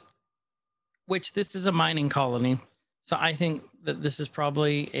 But which this is a mining colony. So I think that this is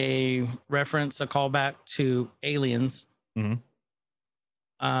probably a reference, a callback to Aliens. Mhm.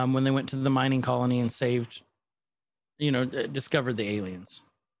 When they went to the mining colony and saved, discovered the aliens.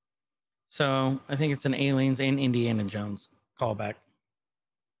 So I think it's an Aliens and Indiana Jones callback.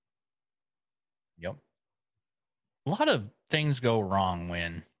 Yep. A lot of things go wrong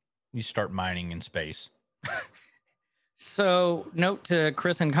when you start mining in space. So note to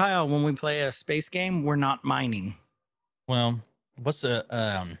Chris and Kyle, when we play a space game, we're not mining. Well, what's the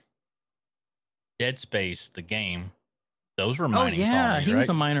Dead Space, the game? Those were mining colonies, he right? was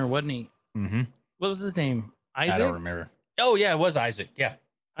a miner, wasn't he? Mm-hmm. What was his name? Isaac? I don't remember. Oh, yeah, it was Isaac. Yeah.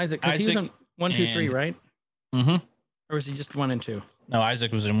 Isaac, because he was in 1, 2, 3, and- right? Mm-hmm. Or was he just 1 and 2? No,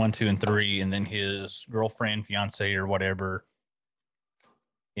 Isaac was in 1, 2, and 3, and then his girlfriend, fiance, or whatever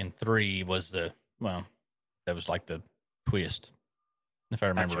in 3 was that was like the twist, if I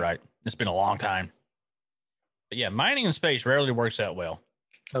remember Gotcha. right. It's been a long time. But yeah, mining in space rarely works out well.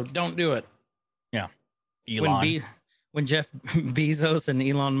 So don't do it. Elon. When Jeff Bezos and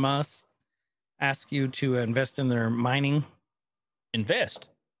Elon Musk ask you to invest in their mining, Invest.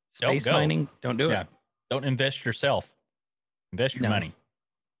 space go. mining, don't do Yeah. it. Don't invest yourself. Invest your No. money.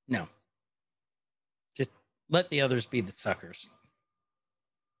 No. Just let the others be the suckers.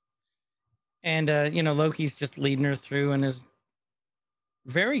 And Loki's just leading her through in his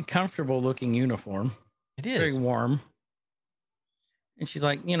very comfortable looking uniform. It Very is. warm. And she's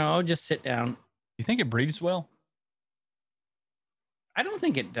like, I'll just sit down. You think it breathes well? I don't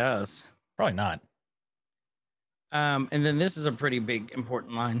think it does. Probably not. And then this is a pretty big,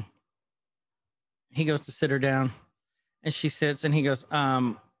 important line. He goes to sit her down, and she sits, and he goes,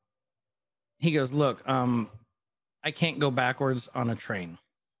 look, I can't go backwards on a train.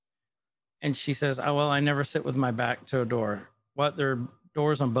 And she says, oh, well, I never sit with my back to a door. What? There are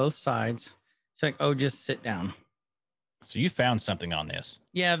doors on both sides. She's like, oh, just sit down. So you found something on this.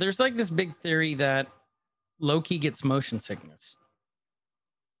 Yeah, there's like this big theory that Loki gets motion sickness.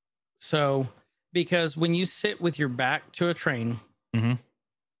 So, because when you sit with your back to a train, Mhm.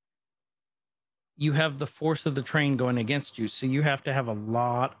 you have the force of the train going against you. So you have to have a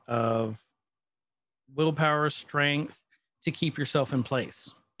lot of willpower, strength to keep yourself in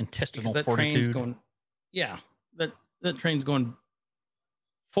place. Intestinal Because that train's fortitude. going, yeah, that train's going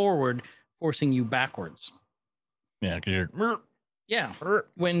forward, forcing you backwards. Yeah, because you're. Yeah,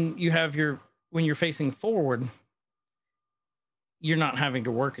 when you're facing forward, you're not having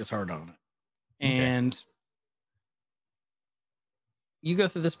to work as hard on it. Okay. And you go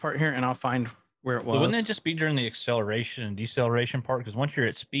through this part here, and I'll find where it was. But wouldn't it just be during the acceleration and deceleration part? Because once you're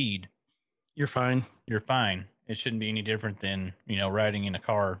at speed, You're fine. you're fine. It shouldn't be any different than riding in a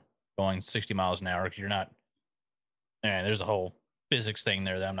car going 60 miles an hour because you're not. There's a whole physics thing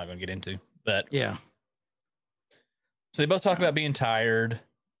there that I'm not going to get into. But Yeah. so they both talk about being tired.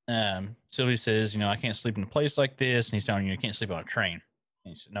 Sylvie says, I can't sleep in a place like this, and he's telling you can't sleep on a train.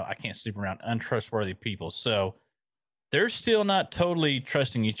 And he said, no, I can't sleep around untrustworthy people. So they're still not totally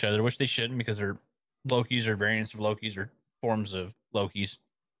trusting each other, which they shouldn't because they're Lokis or variants of Lokis or forms of Lokis.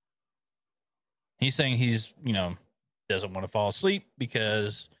 He's saying he's, doesn't want to fall asleep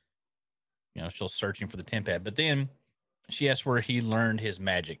because, she's searching for the temp pad. But then she asked where he learned his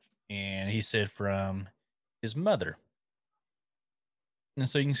magic, and he said from his mother. And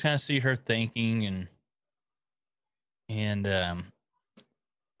so you can kind of see her thinking, and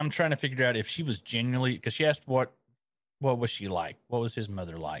I'm trying to figure out if she was genuinely, because she asked what was she like? What was his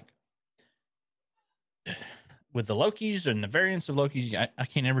mother like? With the Lokis and the variants of Lokis, I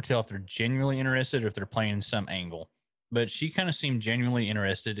can't ever tell if they're genuinely interested or if they're playing some angle. But she kind of seemed genuinely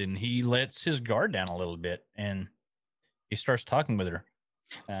interested, and he lets his guard down a little bit, and he starts talking with her.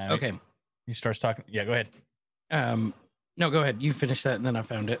 Okay. He starts talking. Yeah, go ahead. No, go ahead. You finish that, and then I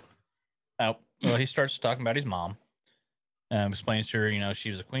found it. Oh, well, he starts talking about his mom. Explains to her, she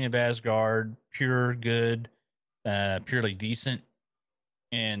was a queen of Asgard, pure, good, purely decent.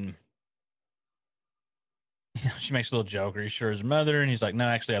 And she makes a little joke. Are you sure it's her mother? And he's like, no,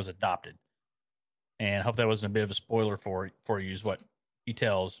 actually, I was adopted. And I hope that wasn't a bit of a spoiler for you, is what he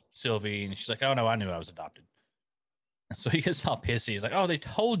tells Sylvie. And she's like, oh, no, I knew I was adopted. And so he gets all pissy. He's like, oh, they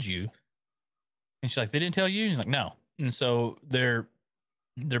told you. And she's like, they didn't tell you? And he's like, no. And so they're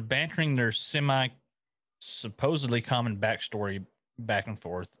bantering their supposedly common backstory back and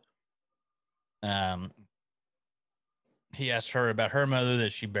forth. He asked her about her mother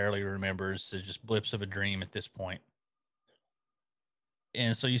that she barely remembers. It's just blips of a dream at this point.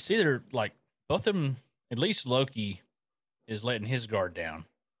 And so you see they're like, both of them, at least Loki is letting his guard down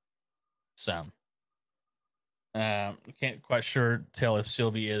some. Can't quite tell if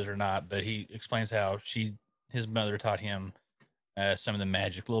Sylvie is or not, but he explains how his mother taught him some of the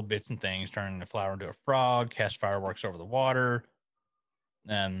magic little bits and things, turning the flower into a frog, cast fireworks over the water,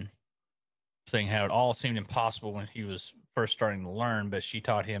 and saying how it all seemed impossible when he was first starting to learn, but she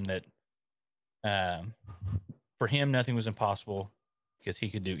taught him that for him nothing was impossible because he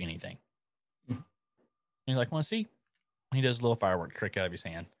could do anything. And he's like, "Want to see?" He does a little firework trick out of his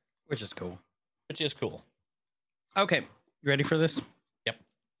hand, Which is cool. which is cool. Okay, you ready for this? Yep.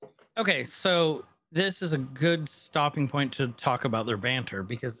 Okay, so this is a good stopping point to talk about their banter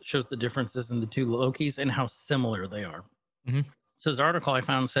because it shows the differences in the two Lokis and how similar they are. Mhm. So this article I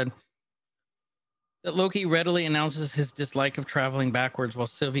found said that Loki readily announces his dislike of traveling backwards while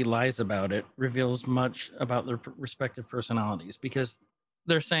Sylvie lies about it, reveals much about their respective personalities because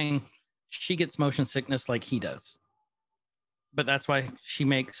they're saying she gets motion sickness like he does. But that's why she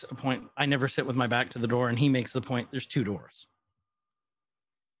makes a point. I never sit with my back to the door, and he makes the point. There's two doors.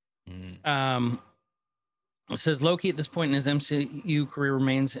 It says Loki at this point in his MCU career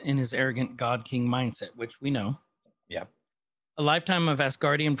remains in his arrogant God King mindset, which we know. Yep. A lifetime of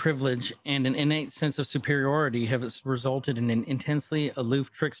Asgardian privilege and an innate sense of superiority have resulted in an intensely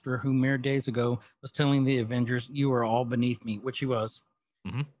aloof trickster who mere days ago was telling the Avengers, "You are all beneath me," which he was.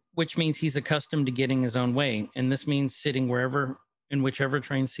 Mhm. Which means he's accustomed to getting his own way, and this means sitting wherever in whichever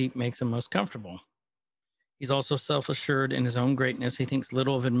train seat makes him most comfortable. He's also self-assured in his own greatness. He thinks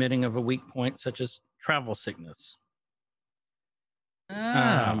little of admitting of a weak point, such as travel sickness.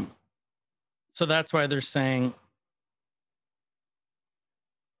 So that's why they're saying,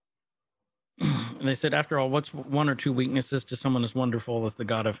 and they said, after all, what's one or two weaknesses to someone as wonderful as the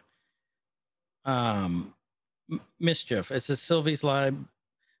god of mischief? It says Sylvie's lie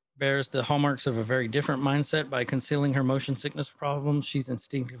bears the hallmarks of a very different mindset. By concealing her motion sickness problem, she's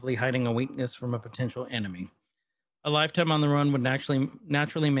instinctively hiding a weakness from a potential enemy. A lifetime on the run would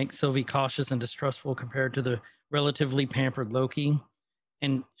naturally make Sylvie cautious and distrustful compared to the relatively pampered Loki,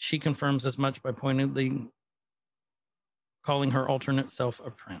 and she confirms as much by pointedly calling her alternate self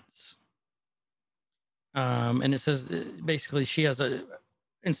a prince. And it says basically she has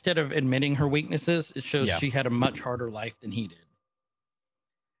instead of admitting her weaknesses, it shows she had a much harder life than he did.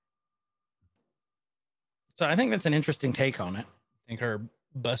 So I think that's an interesting take on it. I think her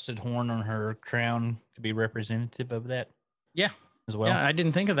busted horn on her crown could be representative of that. Yeah. As well. Yeah, I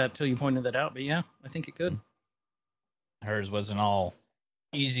didn't think of that till you pointed that out, but yeah, I think it could. Hers wasn't all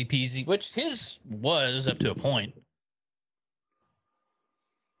easy peasy, which his was up to a point.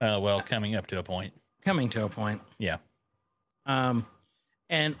 Well, coming up to a point. Coming to a point. Yeah.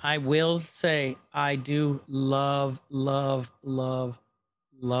 And I will say I do love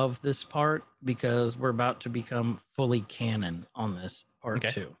this part because we're about to become fully canon on this part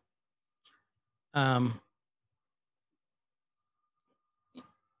too.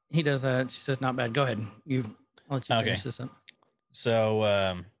 He does that. She says, "Not bad. Go ahead. I'll let you finish this up."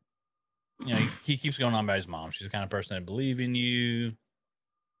 So, he keeps going on about his mom. She's the kind of person that believe in you.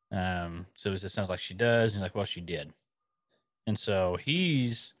 So it sounds like she does. And he's like, "Well, she did." And so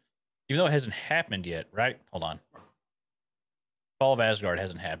even though it hasn't happened yet, right? Hold on. Fall of Asgard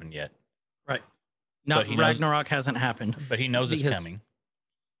hasn't happened yet. Right. Ragnarok hasn't happened. But he knows it's coming.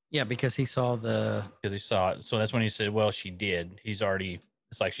 Yeah, because he saw because he saw it. So that's when he said, "Well, she did."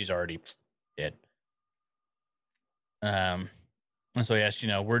 It's like she's already dead. And so he asked,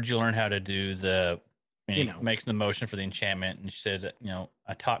 "Where'd you learn how to do makes the motion for the enchantment?" And she said,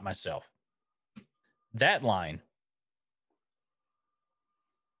 "I taught myself." That line.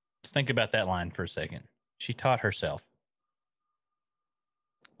 Let's think about that line for a second. She taught herself.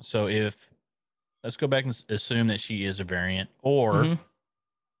 So let's go back and assume that she is a variant, or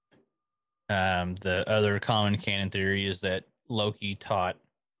the other common canon theory is that Loki taught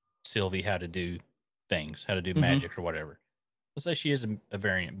Sylvie how to do things, how to do magic or whatever. Let's say she is a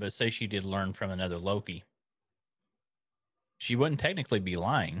variant, but say she did learn from another Loki. She wouldn't technically be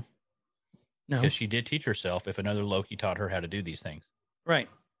lying. No. Because she did teach herself if another Loki taught her how to do these things. Right.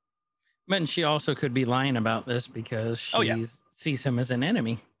 But she also could be lying about this because she sees him as an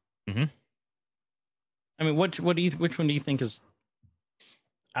enemy. Mm-hmm. I mean, which one do you think is?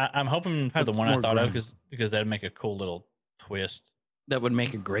 I'm hoping for the one I thought of because that'd make a cool little twist. That would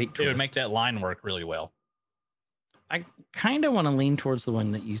make a great twist. It would make that line work really well. I kind of want to lean towards the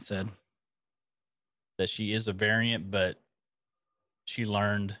one that you said. That she is a variant, but she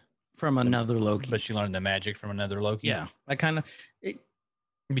learned from another Loki. But she learned the magic from another Loki. Yeah, I kind of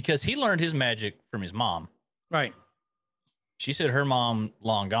because he learned his magic from his mom. Right. She said her mom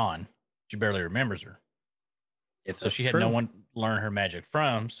long gone. She barely remembers her. If So that's she had true. no one to learn her magic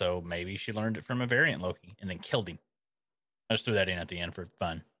from. So maybe she learned it from a variant Loki and then killed him. I just threw that in at the end for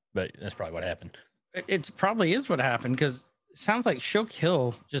fun, but that's probably what happened. It probably is what happened because it sounds like she'll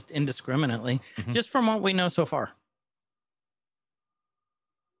kill just indiscriminately, Mhm. just from what we know so far.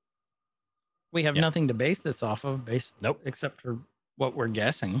 We have Yeah. nothing to base this off of, Nope. except for what we're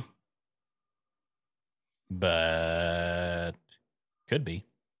guessing. But could be.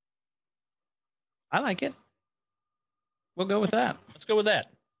 I like it. We'll go with that. Let's go with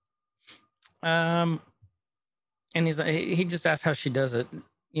that. And he's like, he just asked how she does it.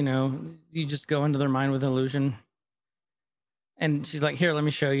 You know, you just go into their mind with illusion. And she's like, here, let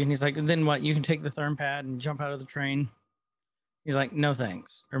me show you. And he's like, then what? You can take the therm pad and jump out of the train. He's like, no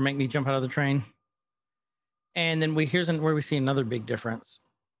thanks, or make me jump out of the train. And then here's where we see another big difference.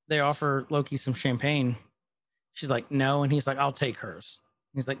 They offer Loki some champagne. She's like, no. And he's like, I'll take hers.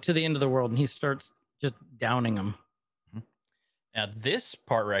 He's like, to the end of the world. And he starts just downing them. Now, this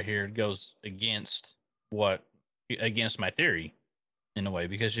part right here goes against my theory in a way,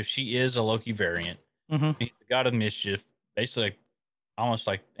 because if she is a Loki variant, Mhm. he's the god of mischief, basically almost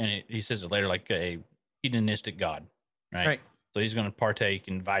like, and he says it later, like a hedonistic god, right? Right. So he's going to partake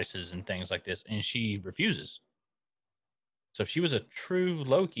in vices and things like this, and she refuses. So if she was a true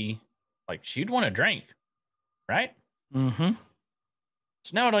Loki, like, she'd want to drink, right? Mm-hmm.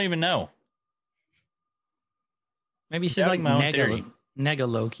 So now I don't even know. Maybe she's like Doubting my own theory. Nega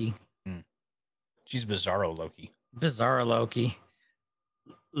Loki. She's Bizarro Loki. Bizarre Loki.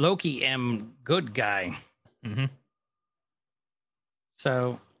 Loki am good guy. Mm-hmm.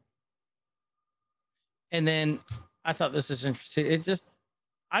 So, and then I thought this is interesting.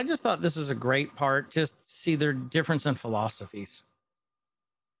 I just thought this is a great part. Just see their difference in philosophies.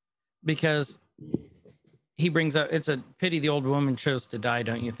 Because he brings up, it's a pity the old woman chose to die,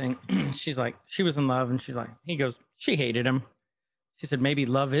 don't you think? She's like, she was in love, and she's like, he goes, she hated him. She said, maybe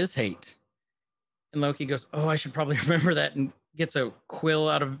love is hate. And Loki goes, oh, I should probably remember that, and gets a quill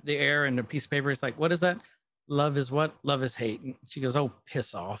out of the air and a piece of paper. He's like, what is that? Love is what? Love is hate. And she goes, oh,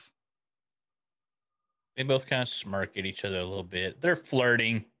 piss off. They both kind of smirk at each other a little bit. They're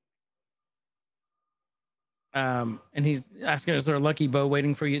flirting. And he's asking, is there a lucky bow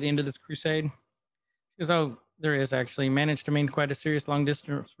waiting for you at the end of this crusade? She goes, oh, there is actually. Managed to maintain quite a serious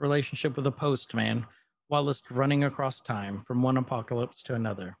long-distance relationship with a postman while just running across time from one apocalypse to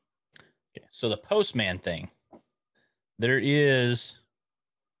another. Okay, so the postman thing. There is...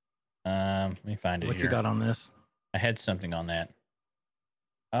 let me find it What here. you got on this? I had something on that.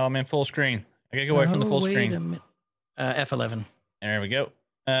 Oh, I'm in full screen. I gotta go away from the full screen. F11. There we go.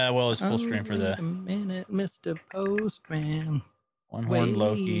 Well, it's full screen for the Wait a minute, Mr. Postman. one-horned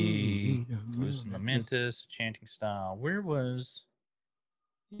Loki, Wait a Lucis minute, Lamentus, chanting style. Where was...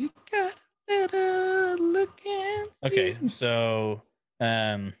 You got a look and see. Okay, so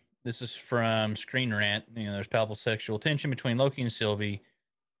this is from Screen Rant. You know, there's palpable sexual tension between Loki and Sylvie,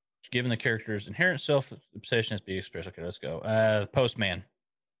 given the character's inherent self-obsession as being expressed. Okay, let's go. Postman.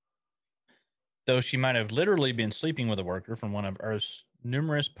 Though she might have literally been sleeping with a worker from one of Earth's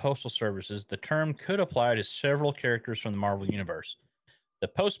numerous postal services, the term could apply to several characters from the Marvel Universe. The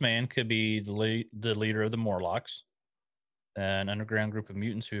Postman could be the leader of the Morlocks, an underground group of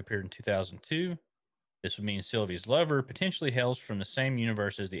mutants who appeared in 2002. This would mean Sylvie's lover potentially hails from the same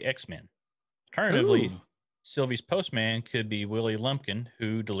universe as the X-Men. Alternatively, Ooh. Sylvie's postman could be Willie Lumpkin,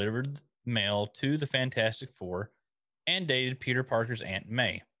 who delivered mail to the Fantastic Four and dated Peter Parker's Aunt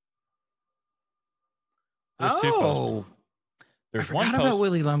May. There's two postmen. I forgot about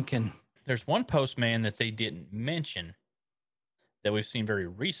Willie Lumpkin. There's one postman that they didn't mention that we've seen very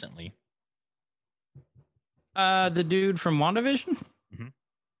recently. The dude from WandaVision? Mm-hmm.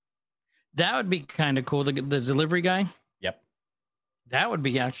 That would be kind of cool. The delivery guy? Yep. That would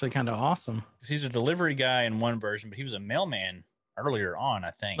be actually kind of awesome. He's a delivery guy in one version, but he was a mailman earlier on, I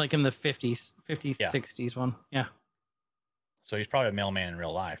think. Like in the 50s, Yeah. 60s one. Yeah. So he's probably a mailman in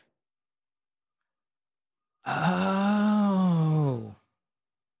real life. Oh.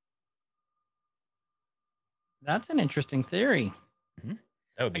 That's an interesting theory. Mm-hmm.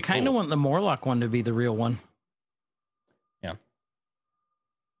 That would be I kind of cool. want the Morlock one to be the real one. Yeah.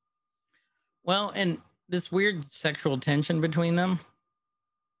 Well, and this weird sexual tension between them.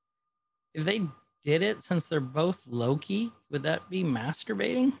 If they did it since they're both Loki, would that be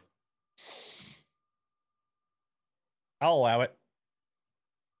masturbating? I'll allow it.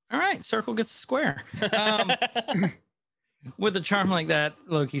 All right, circle gets a square. With a charm like that,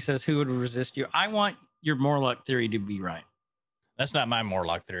 Loki says, who would resist you? I want your Morlock theory to be right. That's not my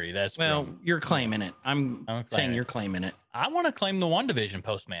Morlock theory. That's Well, from, you're claiming it. I'm I'm saying claiming you're it. claiming it. I want to claim the WandaVision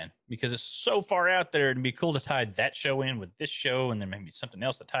Postman because it's so far out there. It'd be cool to tie that show in with this show, and then maybe something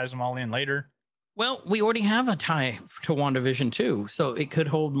else that ties them all in later. Well, we already have a tie to WandaVision too, so it could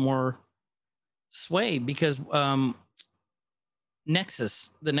hold more sway because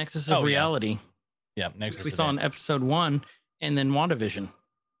Nexus, the Nexus of Oh, yeah. reality, Yeah, next we saw in episode 1, and then WandaVision.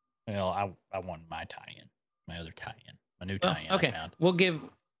 Well, I want my tie-in, my other tie-in, my new Well, tie-in. okay, I found. we'll give.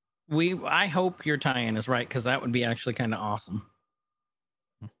 I hope your tie-in is right because that would be actually kind of awesome.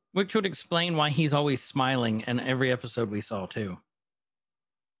 Which would explain why he's always smiling in every episode we saw too.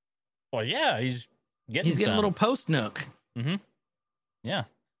 Well, yeah, he's getting a little post nook. Mm-hmm. Yeah,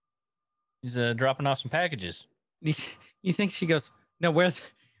 he's dropping off some packages. You think she goes, no,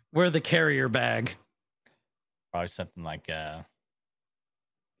 where the carrier bag? Probably something like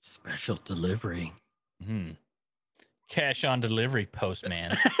Special delivery. Cash on delivery,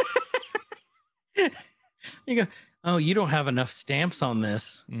 postman. You go, oh, you don't have enough stamps on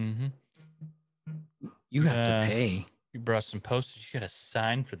this. Mm-hmm. You have to pay. You brought some postage. You got to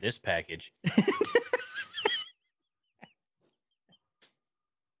sign for this package.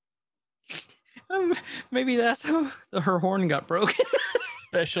 Maybe that's how her horn got broken.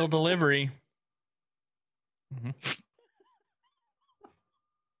 Special delivery.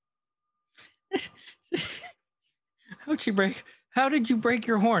 How did you break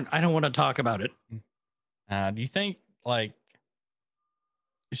your horn? I don't want to talk about it. Do you think like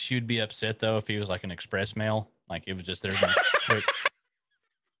she would be upset though if he was like an express mail? Like it was just there quick.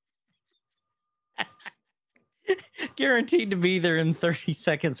 Guaranteed to be there in 30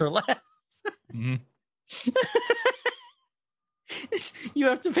 seconds or less. Mm-hmm. You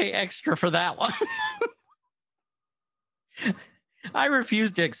have to pay extra for that one. I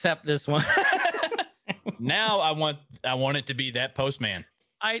refuse to accept this one. Now I want it to be that postman.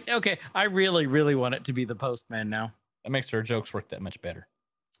 I really, really want it to be the postman now. That makes her jokes work that much better.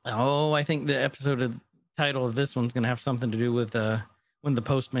 Oh, I think the title of this one's gonna have something to do with when the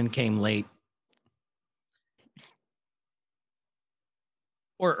postman came late.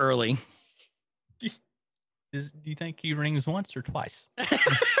 Or early. Do you think he rings once or twice?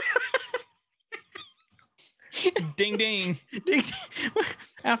 Ding ding.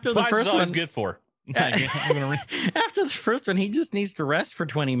 After Twice the first is always one, good for. After the first one, he just needs to rest for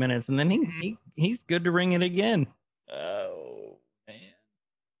 20 minutes, and then he's good to ring it again. Oh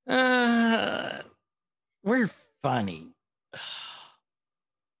man. We're funny.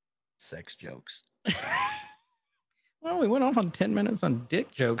 Sex jokes. Well, we went off on 10 minutes on dick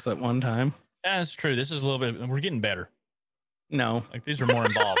jokes at one time. That's true. This is a little bit. We're getting better. No, Like these are more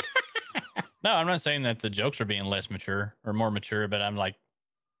involved. No, I'm not saying that the jokes are being less mature or more mature, but I'm like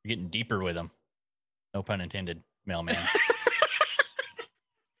getting deeper with them. No pun intended, mailman.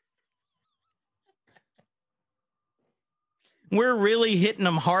 we're really hitting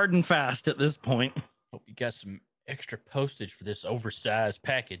them hard and fast at this point. Hope you got some extra postage for this oversized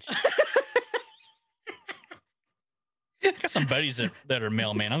package. I got some buddies that are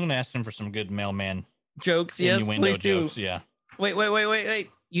mailman. I'm going to ask them for some good mailman Jokes, yes, innuendo please do. jokes. Yeah. Wait.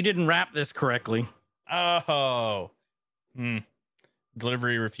 You didn't wrap this correctly. Oh.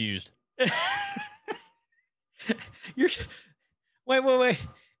 Delivery refused. Wait.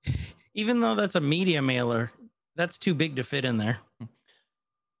 Even though that's a media mailer, that's too big to fit in there.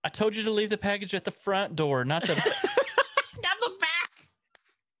 I told you to leave the package at the front door, not the Not the back.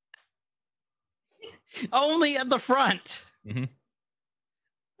 Only at the front. Mhm.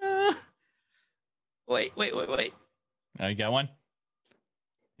 Wait. Oh, you got one?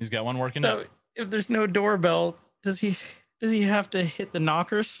 He's got one working So up. if there's no doorbell, does he have to hit the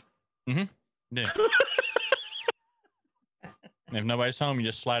knockers? Yeah. And if nobody's home, you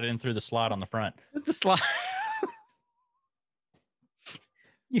just slide it in through the slot on the front. The slide.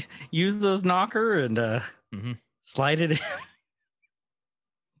 Use those knocker and slide it in.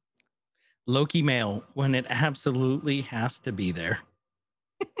 Loki mail when it absolutely has to be there.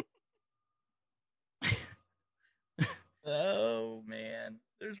 Oh man,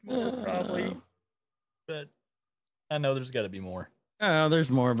 there's more probably, but I know there's got to be more. Oh, there's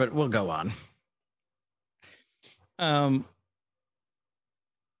more, but we'll go on. And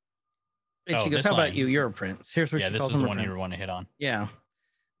she goes, this "How about line. you? You're a prince." Here's what Yeah, she this calls is him. the A one you prince. want to hit on. Yeah,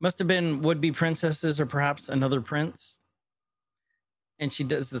 must have been would-be princesses or perhaps another prince. And she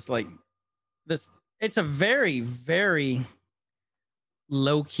does this like this. It's a very, very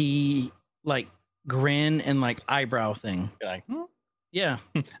low key like grin and like eyebrow thing. You're like, Yeah.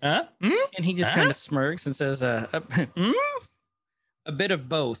 huh? And he just kind of smirks and says, a bit of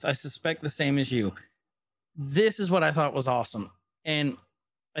both. I suspect the same as you. This is what I thought was awesome. And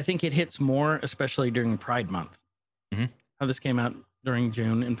I think it hits more, especially during Pride Month. Mhm. How this came out during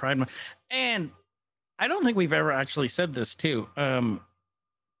June and Pride Month. And I don't think we've ever actually said this too.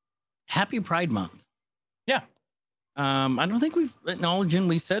 Happy Pride Month. Yeah. I don't think we've acknowledged and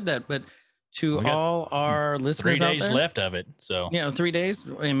we've said that, but to We got all our 3 listeners out days there, left of it. So you know, 3 days.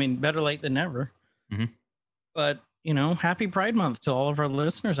 I mean, better late than never. Mhm. But you know, happy Pride Month to all of our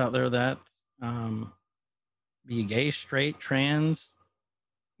listeners out there that be gay, straight, trans,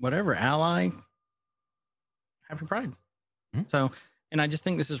 whatever, ally. Happy Pride. Mhm. So, and I just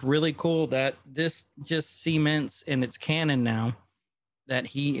think this is really cool that this just cements in its canon now that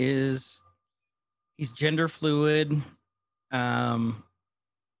he's gender fluid.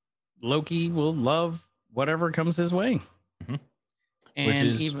 Loki will love whatever comes his way. Mhm. And which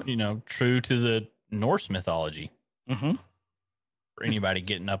is, even true to the Norse mythology. Mhm. For anybody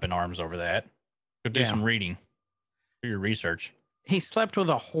getting up in arms over that, go do Yeah. some reading, do your research. He slept with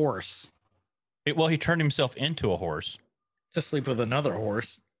a horse He turned himself into a horse. to sleep with another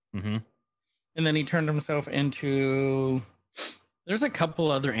horse. Mm-hmm. And then he turned himself into. There's a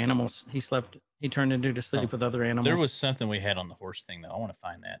couple other animals he turned into to sleep with other animals. There was something we had on the horse thing, though. I want to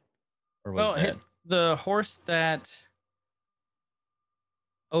find that. Or was well, that? the horse that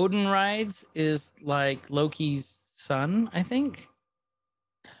Odin rides is like Loki's son, I think.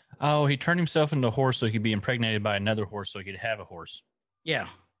 Oh, he turned himself into a horse so he could be impregnated by another horse so he could have a horse. Yeah.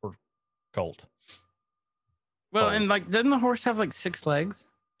 Colt. Well, Colt. and like, doesn't the horse have like 6 legs?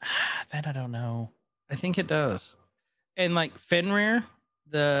 That I don't know. I think it does. And like Fenrir,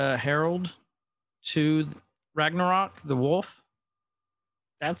 the herald to Ragnarok, the wolf,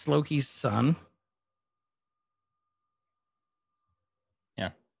 that's Loki's son.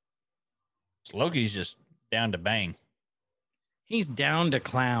 Yeah. So Loki's just down to bang. He's down to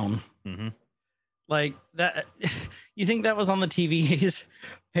clown. Mm-hmm. Like that. You think that was on the TV's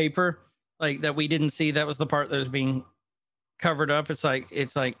paper? Like that we didn't see? That was the part that was being covered up. It's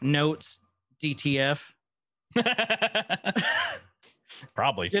like notes DTF.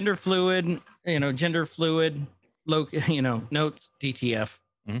 Probably. Gender fluid, Loki, notes DTF.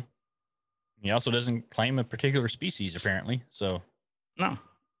 Mm-hmm. He also doesn't claim a particular species, apparently. So No.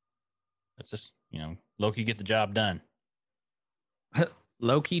 that's just, Loki get the job done.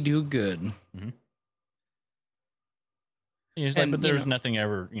 Loki do good. Mm-hmm. He's And, like, but there's nothing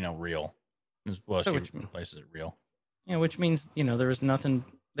ever, real. Well, So she which- replaces it real. Yeah, which means, there is nothing,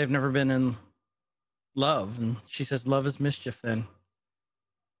 they've never been in love. And she says, love is mischief then.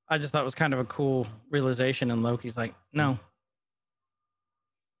 I just thought it was kind of a cool realization. And Loki's like, no.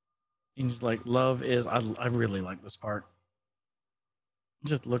 And he's like, love is, I really like this part.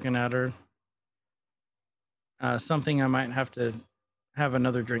 Just looking at her. Something I might have to have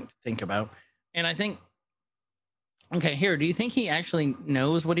another drink to think about. And I think, okay, here, do you think he actually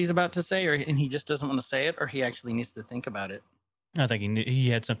knows what he's about to say and he just doesn't want to say it, or he actually needs to think about it? I think he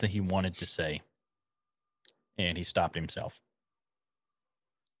had something he wanted to say, and he stopped himself.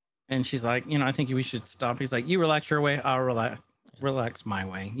 And she's like, I think we should stop. He's like, you relax your way, I'll relax my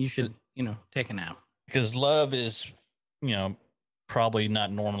way. You should, take a nap. Because love is, probably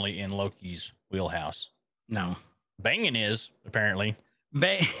not normally in Loki's wheelhouse. No. Banging is, apparently.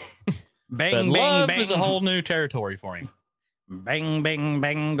 Bang, But bang, love bang. is a whole new territory for him. Bang, bang,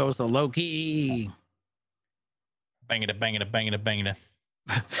 bang goes the Loki. Bang it, bang it, bang it, bang it.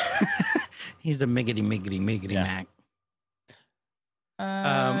 He's a miggity Yeah. Mac.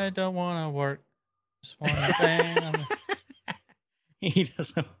 I don't want to work. Just want to bang. He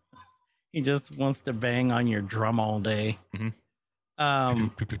doesn't. He just wants to bang on your drum all day. Mhm.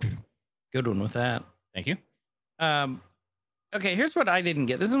 Good one with that. Thank you. Okay, here's what I didn't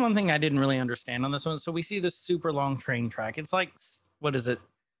get. This is one thing I didn't really understand on this one. So we see this super long train track. It's like, what is it?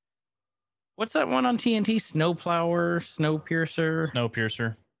 What's that one on TNT? Snowpiercer.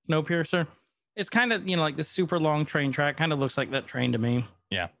 It's kind of, like this super long train track. Kind of looks like that train to me.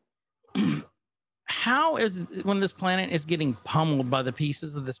 Yeah. How is when this planet is getting pummeled by the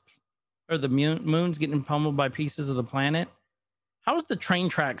pieces of this, or the moon's getting pummeled by pieces of the planet? How is the train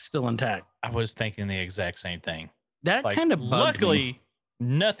track still intact? I was thinking the exact same thing. That kind of bugged luckily, me.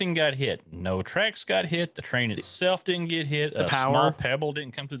 nothing got hit. No tracks got hit. The train itself didn't get hit. The A power. small pebble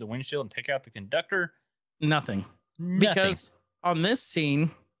didn't come through the windshield and take out the conductor. Nothing. Nothing. Because on this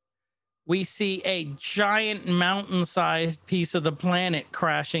scene, we see a giant mountain-sized piece of the planet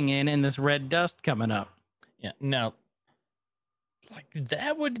crashing in and this red dust coming up. Yeah. Now, like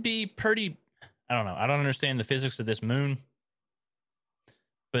that would be pretty. I don't know. I don't understand the physics of this moon,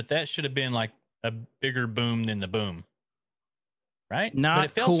 but that should have been like a bigger boom than the boom, right? But Not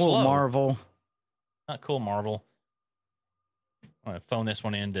it felt cool, slow. Marvel. Not cool, Marvel. I'm gonna phone this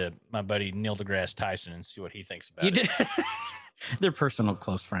one in to my buddy Neil deGrasse Tyson and see what he thinks about You it. did. They're personal,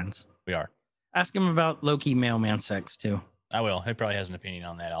 close friends. We are. Ask him about Loki mailman sex too. I will. He probably has an opinion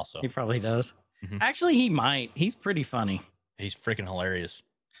on that also. He probably does. Mhm. Actually, he might. He's pretty funny, He's freaking hilarious.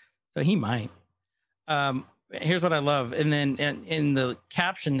 so he might. Here's what I love, and then in the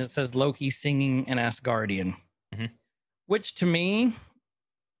caption it says Loki singing an Asgardian, Mhm. which to me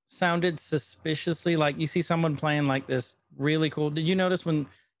sounded suspiciously like you see someone playing like this really cool. Did you notice when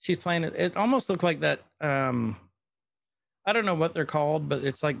she's playing it? It almost looked like that. I don't know what they're called, but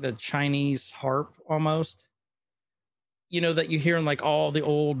it's like the Chinese harp almost. You know, that you hear in like all the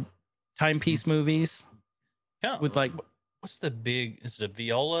old timepiece movies with like, What's the big? Is it a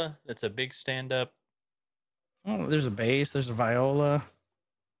viola? That's a big stand-up. oh, there's a bass, there's a viola,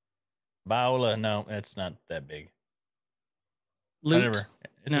 Viola? No, it's not that big. lute. Whatever.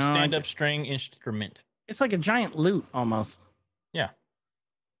 It's No, a I stand-up get- string instrument. It's like a giant lute almost. Yeah.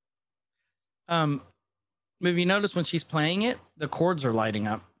 If you notice when she's playing it, the chords are lighting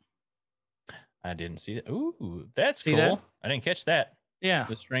up. I didn't see that. Ooh, that's See cool. that? I didn't catch that. Yeah,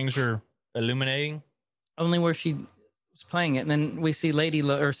 The strings are illuminating. only where she was playing it, and then we see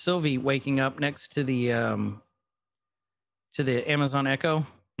or Sylvie waking up next to the Amazon Echo.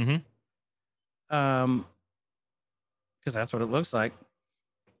 Mhm. Because that's what it looks like.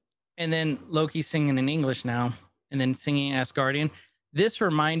 And then Loki singing in English now, and then singing Asgardian. This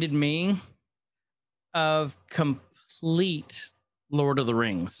reminded me of complete Lord of the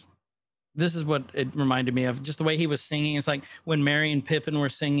Rings. This is what it reminded me of. Just the way he was singing. It's like when Merry and Pippin were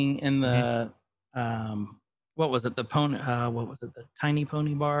singing in the what was it? The pony? What was it? The Tiny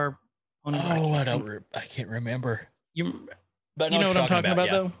Pony Bar? Pony Bar? I can't remember. You But you know what I'm talking about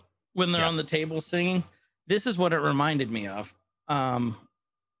yeah. though? When they're Yeah. on the table singing. This is what it reminded me of.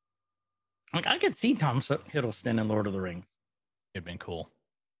 Like I could see Tom Hiddleston in Lord of the Rings. It'd been cool.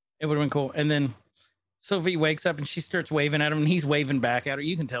 It would have been cool. And then Sophie wakes up and she starts waving at him, and he's waving back at her.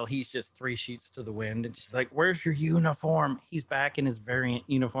 You can tell he's just 3 sheets to the wind. And she's like, "Where's your uniform?" He's back in his variant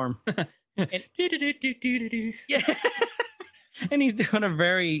uniform. And, yeah. And he's doing a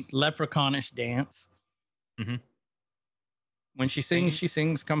very leprechaunish dance. Mhm. When she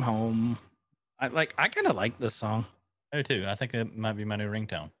sings, "Come Home." I kind of like this song. I do too. I think that might be my new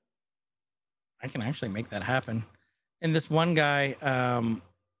ringtone. I can actually make that happen. And this one guy,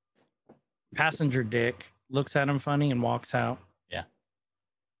 Passenger Dick, looks at him funny and walks out. Yeah.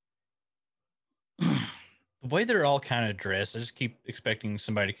 The way they're all kind of dressed, I just keep expecting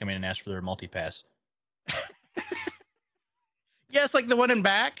somebody to come in and ask for their multi-pass. Yes, like the one in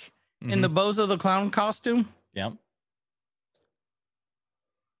back in the Bozo the Clown costume. Yep.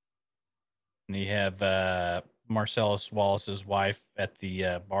 And you have Marcellus Wallace's wife at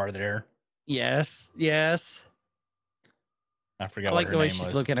the bar there. Yes. I I forgot like what the her way name she's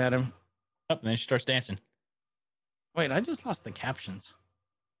was. looking at him. Oh, and then she starts dancing. Wait, I just lost the captions.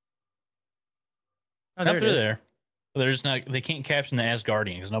 Oh, Up there it through is. there. Well, there's not. They can't caption the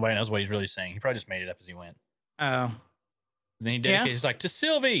Asgardian because nobody knows what he's really saying. He probably just made it up as he went. Oh. Then he dedicates. He's like, to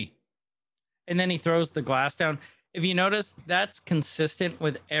Sylvie. And then he throws the glass down. If you notice, that's consistent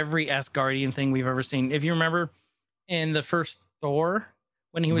with every Asgardian thing we've ever seen. If you remember in the first Thor,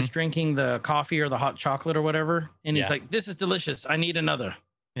 when he was drinking the coffee or the hot chocolate or whatever, and he's Yeah. like, "This is delicious. I need another."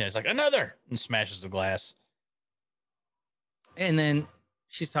 Yeah, it's like another, and smashes the glass. And then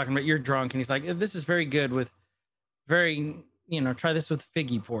she's talking about, "You're drunk," and he's like, "This is very good with very, try this with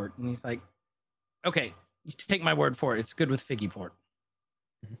figgy port." And he's like, "Okay, you take my word for it. It's good with figgy port."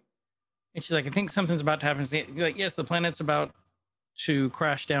 Mhm. And she's like, "I think something's about to happen." He's like, "Yes, the planet's about to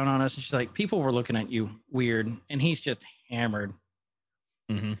crash down on us." And she's like, "People were looking at you weird." And he's just hammered.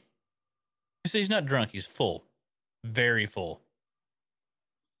 Mm-hmm. So he's not drunk. He's full, very full.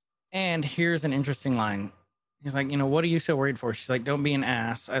 And here's an interesting line. He's like, "What are you so worried for?" She's like, "Don't be an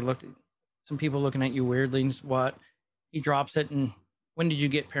ass. I looked at some people looking at you weirdly." And he's, "What?" He drops it. And when did you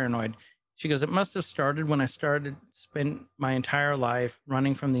get paranoid? She goes, "It must have started when I spent my entire life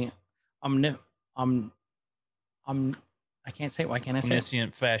running from the I can't say it. Why can't I say it?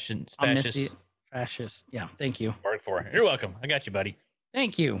 Omniscient fascist. Omniscient fascist. Yeah, thank you. Word for it. You're welcome. I got you, buddy.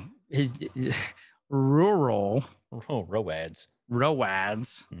 Thank you. Rural Oh, roads.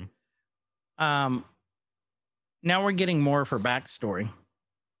 Roads. Now we're getting more of her backstory,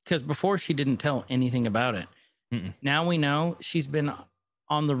 because before she didn't tell anything about it. Mm-mm. Now we know she's been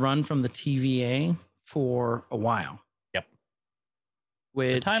on the run from the TVA for a while. Yep.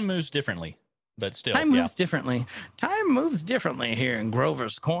 Which Time moves differently, but still. time moves differently. Time moves differently here in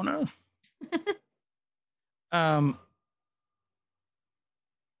Grover's Corner.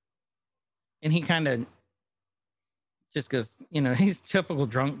 And he kind of just goes, he's typical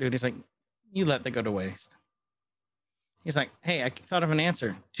drunk dude. He's like, you let that go to waste. He's like, hey, I thought of an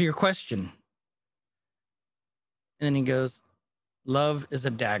answer to your question. And then he goes, love is a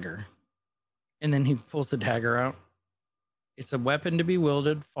dagger. And then he pulls the dagger out. It's a weapon to be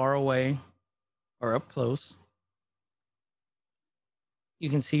wielded far away or up close. You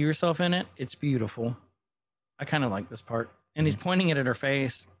can see yourself in it. It's beautiful. I kind of like this part. And he's pointing it at her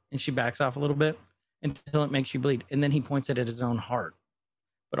face, and she backs off a little bit until it makes you bleed. And then he points it at his own heart.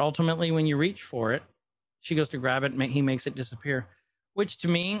 But ultimately, when you reach for it, she goes to grab it, and he makes it disappear. Which to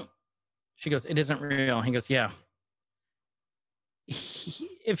me, she goes, it isn't real. He goes, yeah.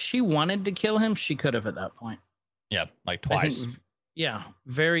 If she wanted to kill him, she could have at that point. Yeah, like twice. Yeah,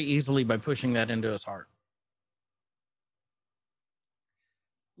 very easily by pushing that into his heart.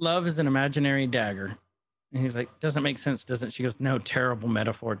 Love is an imaginary dagger. And he's like, doesn't make sense, doesn't it? She goes, no, terrible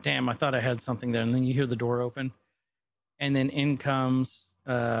metaphor. Damn, I thought I had something there. And then you hear the door open. And then in comes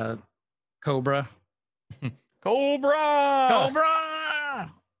Cobra. Cobra!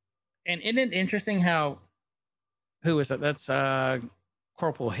 And isn't it interesting how, who is that? That's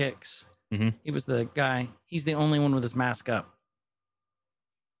Corporal Hicks. Mm-hmm. He was the guy. He's the only one with his mask up.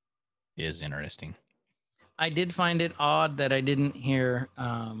 Is interesting. I did find it odd that I didn't hear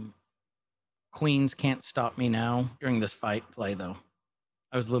Queens Can't Stop Me Now during this fight play, though.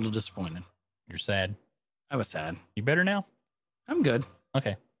 I was a little disappointed. You're sad. I was sad. You better now? I'm good.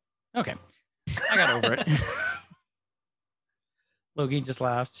 Okay. I got over it. Loki just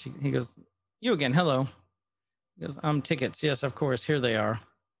laughs. He goes, you again. Hello. He goes, tickets. Yes, of course. Here they are.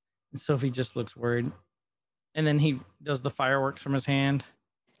 And Sophie just looks worried. And then he does the fireworks from his hand.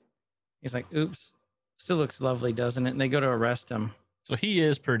 He's like, oops. Still looks lovely, doesn't it? And they go to arrest him. So he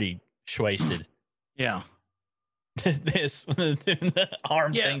is pretty wasted. Yeah. This the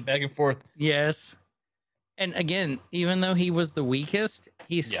arm thing back and forth. Yes. And again, even though he was the weakest,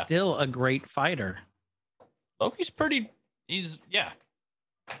 he's still a great fighter. Loki's yeah.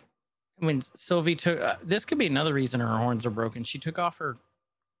 When Sylvie took this could be another reason her horns are broken. She took off her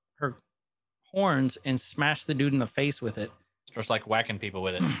horns and smashed the dude in the face with it. Just like whacking people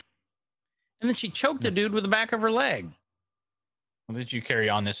with it. And then she choked the dude with the back of her leg. Well, did you carry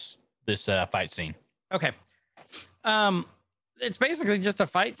on this fight scene? Okay. It's basically just a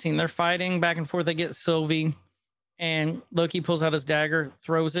fight scene. They're fighting back and forth. They get Sylvie, and Loki pulls out his dagger,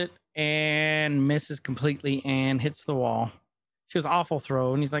 throws it, and misses completely and hits the wall. She was an awful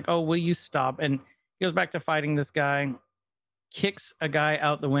throw. And he's like, oh, will you stop? And he goes back to fighting this guy, kicks a guy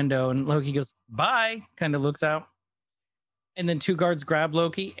out the window, and Loki goes, bye, kind of looks out. And then two guards grab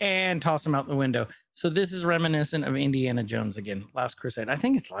Loki and toss him out the window. So this is reminiscent of Indiana Jones again, Last Crusade. I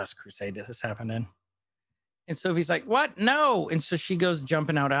think it's Last Crusade that this happened in. And Sophie's like, what? No. And so she goes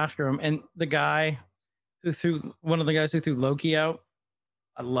jumping out after him. And the guy one of the guys who threw Loki out,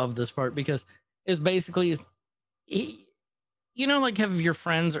 I love this part because it's basically, like if your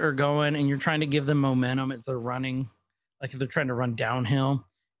friends are going and you're trying to give them momentum as they're running, like if they're trying to run downhill.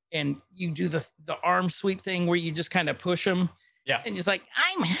 And you do the arm sweep thing where you just kind of push them. Yeah. And it's like,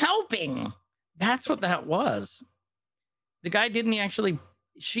 I'm helping. That's what that was. The guy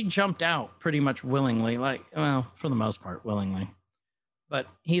she jumped out pretty much willingly. Like, well, for the most part, willingly. But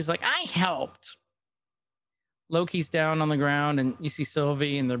he's like, I helped. Loki's down on the ground and you see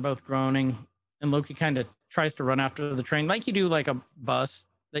Sylvie and they're both groaning. And Loki kind of tries to run after the train like you do like a bus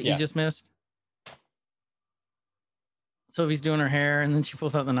that you just missed. Sylvie's doing her hair, and then she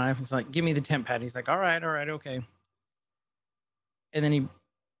pulls out the knife and is like, give me the temp pad. He's like, all right, okay. And then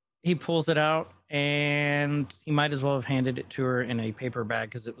he pulls it out, and he might as well have handed it to her in a paper bag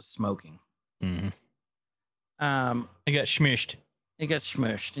because it was smoking. Mm-hmm. It got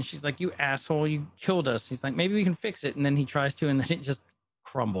smushed. And she's like, you asshole, you killed us. He's like, maybe we can fix it. And then he tries to, and then it just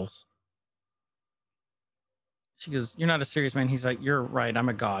crumbles. She goes, you're not a serious man. He's like, you're right. I'm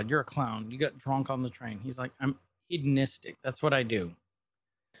a god. You're a clown. You got drunk on the train. He's like, I'm hedonistic. That's what I do.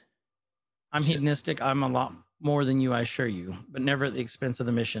 I'm hedonistic. I'm a lot more than you, I assure you, but never at the expense of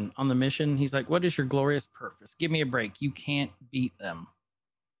the mission. On the mission, he's like, what is your glorious purpose? Give me a break. You can't beat them.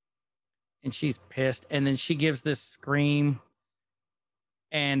 And she's pissed. And then she gives this scream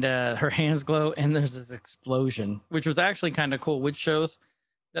and her hands glow and there's this explosion, which was actually kind of cool, which shows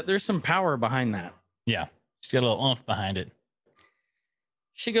that there's some power behind that. Yeah. She's got a little oomph behind it.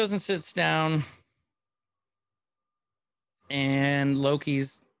 She goes and sits down. And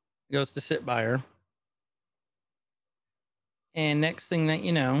Loki's goes to sit by her. And next thing that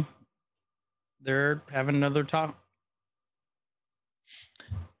you know, they're having another talk.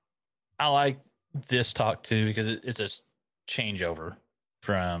 I like this talk too because it's a changeover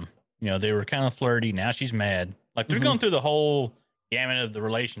from, they were kind of flirty. Now she's mad. Like they're Mhm. going through the whole gamut of the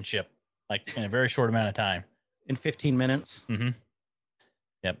relationship, like in a very short amount of time. In 15 minutes. Mm-hmm.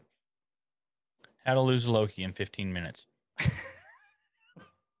 Yep. How to lose Loki in 15 minutes.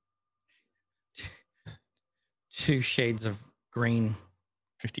 2 shades of green.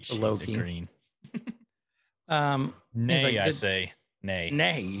 50 For Shades Loki. of Green. He's Nay, like, I say. Nay.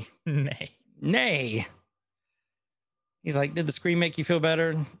 Nay. Nay. Nay. He's like, did the scream make you feel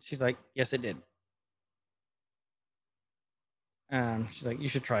better? She's like, yes, it did. She's like, you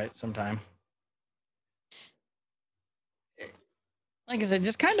should try it sometime. Like I said,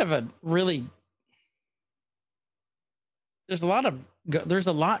 just kind of a really. There's a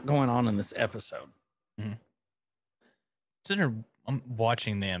lot going on in this episode. I'm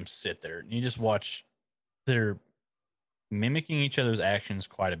watching them sit there, and you just watch. They're mimicking each other's actions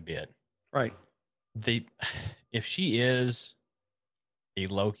quite a bit. Right. If she is a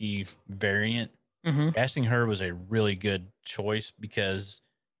Loki variant, casting her was a really good choice because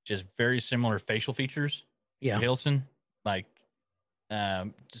just very similar facial features. Yeah. Hiddleston, like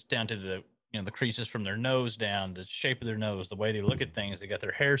just down to the the creases from their nose down, the shape of their nose, the way they look at things. They got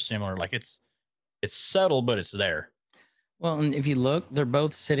their hair similar. Like it's subtle, but it's there. Well, and if you look, they're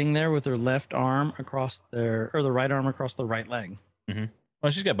both sitting there with their left arm across the right arm across the right leg.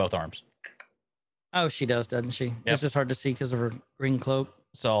 Well, she's got both arms. Oh, she does, doesn't she? Yep. It's just hard to see because of her green cloak.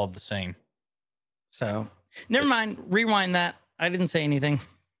 It's all the same. So, never mind. Rewind that. I didn't say anything.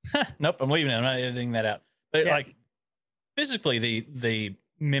 Nope, I'm leaving it. I'm not editing that out. But Yeah. like physically, they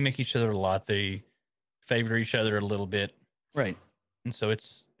mimic each other a lot. They favor each other a little bit, Right. and so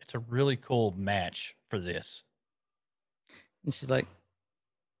it's a really cool match for this. And she's like,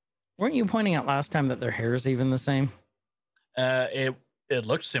 weren't you pointing out last time that their hair is even the same? It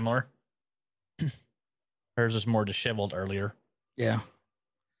looked similar. Hers is more disheveled earlier. Yeah.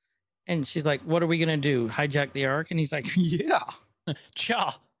 And she's like, what are we going to do? Hijack the Ark? And he's like, yeah.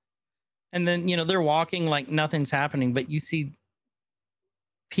 Cha. And then, they're walking like nothing's happening, but you see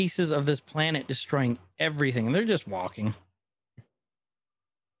pieces of this planet destroying everything. And they're just walking.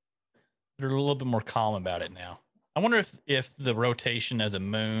 They're a little bit more calm about it now. I wonder if the rotation of the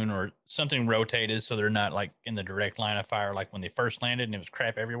moon or something rotated so they're not like in the direct line of fire like when they first landed and it was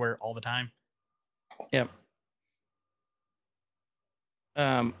crap everywhere all the time. Yep.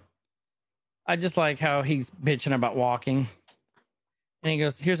 I just like how he's bitching about walking. And he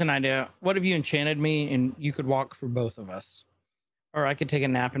goes, here's an idea. What if you enchanted me and you could walk for both of us? Or I could take a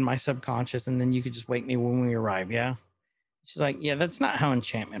nap in my subconscious and then you could just wake me when we arrive, yeah? She's like, yeah, that's not how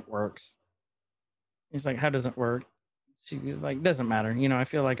enchantment works. He's like, how does it work? She's like, doesn't matter. I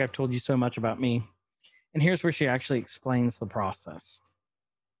feel like I've told you so much about me. And here's where she actually explains the process.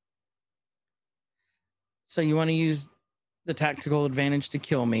 So you want to use the tactical advantage to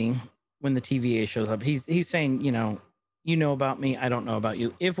kill me when the TVA shows up. He's saying, you know about me, I don't know about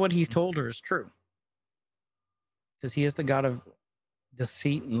you. If what he's told her is true. Because he is the god of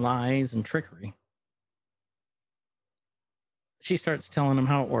deceit and lies and trickery. She starts telling him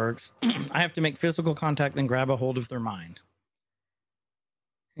how it works. I have to make physical contact and grab a hold of their mind.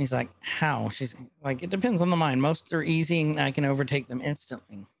 And he's like, how? She's like, it depends on the mind. Most are easy and I can overtake them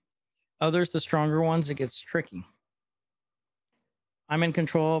instantly. Others, the stronger ones, it gets tricky. I'm in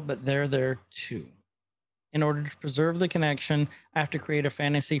control, but they're there too. In order to preserve the connection, I have to create a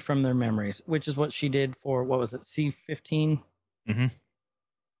fantasy from their memories, which is what she did for, what was it, C-15? Mm-hmm.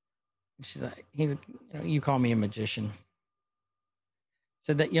 She's like, you call me a magician.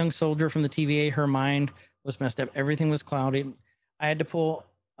 Said that young soldier from the TVA, her mind was messed up. Everything was clouded. I had to pull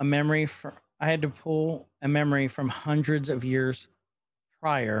a memory from hundreds of years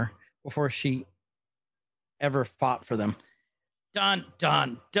prior before she ever fought for them. Dun,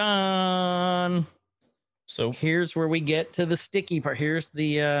 dun, dun. So here's where we get to the sticky part. Here's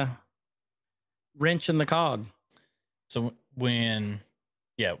the wrench in the cog. So one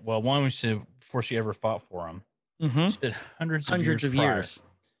was before she ever fought for him. Mm-hmm. She did hundreds of years.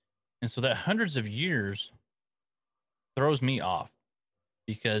 And so that hundreds of years throws me off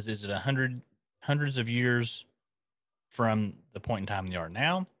because is it hundreds of years from the point in time they are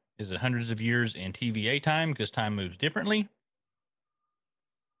now? Is it hundreds of years in TVA time because time moves differently?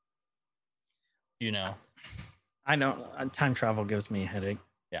 I know time travel gives me a headache.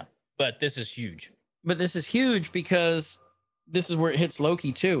 Yeah, but this is huge. But this is huge because this is where it hits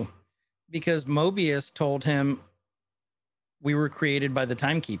Loki too. Because Mobius told him we were created by the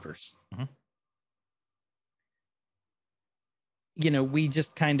timekeepers. Mm-hmm. We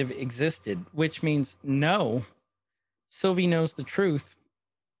just kind of existed, which means no, Sylvie knows the truth.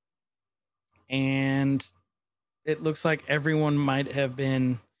 And it looks like everyone might have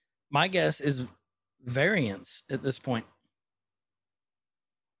been, my guess is variants at this point,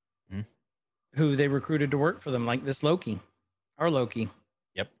 Hmm. who they recruited to work for them, like this Loki, our Loki.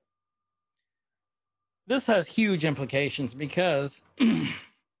 Yep. This has huge implications because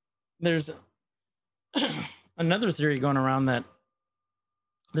there's another theory going around that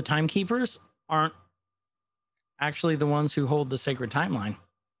the timekeepers aren't actually the ones who hold the sacred timeline.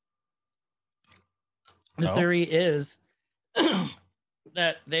 The Oh. theory is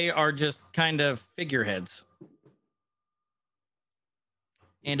that they are just kind of figureheads.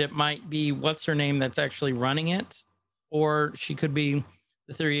 And it might be what's her name that's actually running it, or she could be,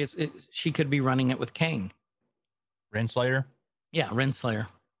 the theory is she could be running it with Kang. Renslayer. Yeah, Renslayer.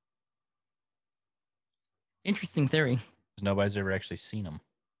 Interesting theory. 'Cause nobody's ever actually seen them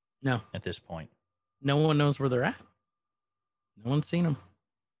No, at this point. no one knows where they're at. No one's seen them,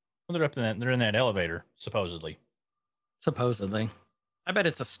 Well, they're up in that. They're in that elevator, supposedly. supposedly. I bet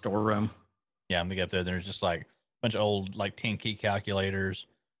it's a storeroom. Yeah, they get up there. There's just like a bunch of old like 10 key calculators,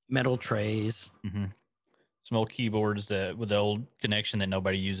 Metal trays. some old keyboards that with the old connection that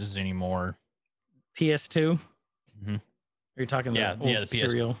nobody uses anymore. PS2. Mhm. Are you talking Yeah, the old the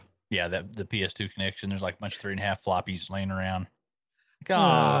PS serial? Yeah, that the PS2 connection. There's like a bunch of 3.5 floppies laying around.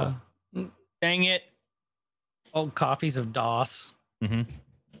 God, dang it! Old copies of DOS. Mm-hmm.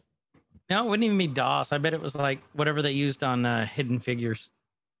 No, it wouldn't even be DOS. I bet it was like whatever they used on Hidden Figures.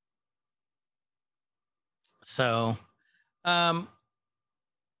 So,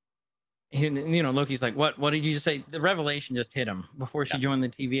 Loki's like, what did you just say? The revelation just hit him before she joined the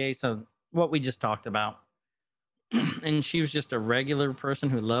TVA. So what we just talked about. And she was just a regular person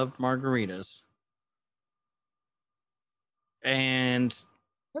who loved margaritas. And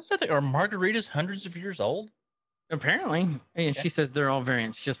That's the thing. Are margaritas hundreds of years old? apparently, and she says they're all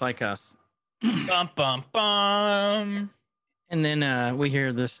variants, just like us. Bum bum bum. And then we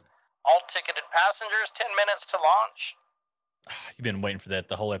hear this: all ticketed passengers, 10 minutes to launch. You've been waiting for that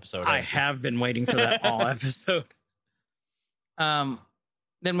the whole episode. I haven't you? have been waiting for that all episode.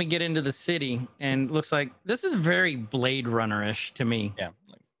 Then we get into the city, and it looks like this is very Blade Runner-ish to me. Yeah,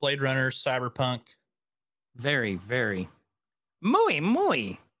 like Blade Runner, Cyberpunk. Very, very.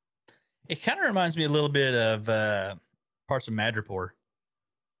 Muy. It kind of reminds me a little bit of parts of Madripoor.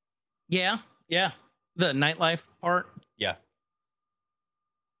 Yeah. The nightlife part. Yeah.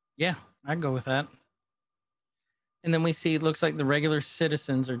 Yeah, I'd go with that. And then we see it looks like the regular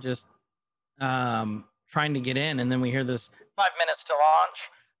citizens are just trying to get in, and then we hear this 5 minutes to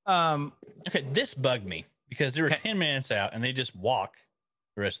launch. Okay, this bugged me because there were 10 minutes out and they just walk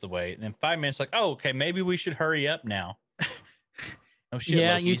the rest of the way. And then 5 minutes, like, oh, okay, maybe we should hurry up now. Oh shit.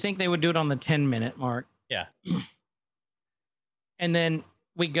 Yeah, Loki's. you think they would do it on the 10-minute mark. Yeah. And then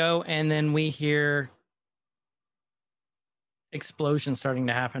we go, and then we hear explosions starting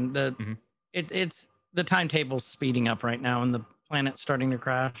to happen. It's the timetable's speeding up right now, and the planet's starting to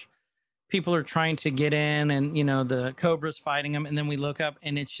crash. People are trying to get in, and the Cobra's fighting them, and then we look up,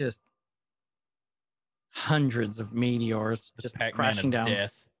 and it's just hundreds of meteors just Pac-Man crashing of down.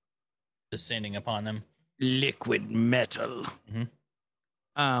 death descending upon them. Liquid metal.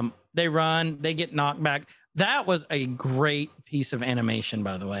 They run, they get knocked back. That was a great piece of animation,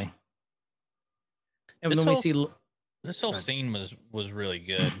 by the way. And then we see this whole scene was really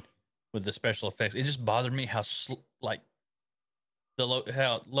good with the special effects. It just bothered me how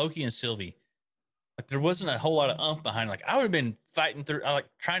how Loki and Sylvie, like there wasn't a whole lot of oomph behind. Like I would have been fighting through, like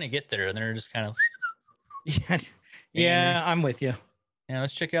trying to get there, and they're just kind of. Yeah, I'm with you. Yeah,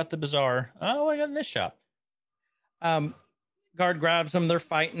 let's check out the bazaar. Oh, I got in this shop. Guard grabs them. They're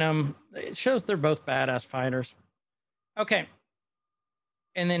fighting them. It shows they're both badass fighters. Okay.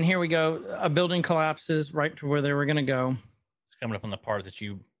 And then here we go. A building collapses right to where they were going to go. It's coming up on the part that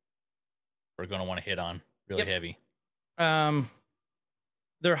you are going to want to hit on really heavy.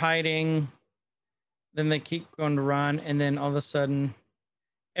 They're hiding. Then they keep going to run. And then all of a sudden,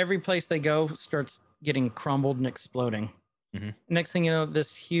 every place they go starts getting crumbled and exploding. Next thing you know,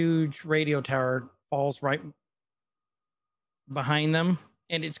 this huge radio tower falls right behind them,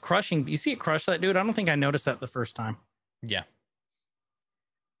 and it's crushing. You see it crush that dude? I don't think I noticed that the first time. Yeah.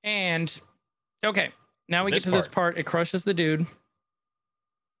 And okay, now we get to this part. It crushes the dude.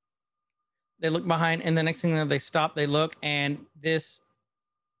 They look behind, and the next thing they stop, they look, and this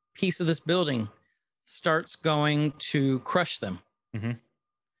piece of this building starts going to crush them.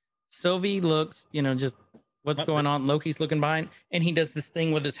 Sylvie looks, just what's going on. Loki's looking behind, and he does this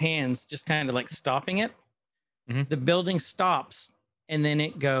thing with his hands, just kind of like stopping it. The building stops, and then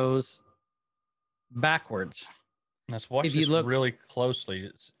it goes backwards. Let's watch if this you look really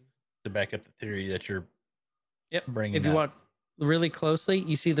closely to back up the theory that you're bringing If you up. really closely,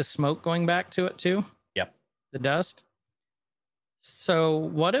 you see the smoke going back to it too. Yep. The dust. So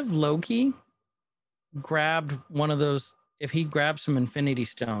what if Loki grabbed one of those? If he grabbed some Infinity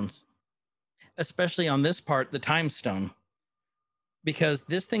Stones, especially on this part, the Time Stone, because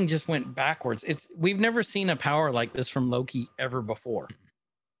this thing just went backwards. We've never seen a power like this from Loki ever before.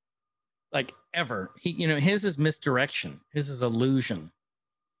 Like ever. His is misdirection. His is illusion.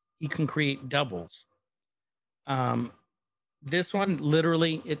 He can create doubles. This one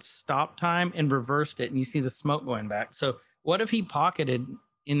literally it stopped time and reversed it, and you see the smoke going back. So what if he pocketed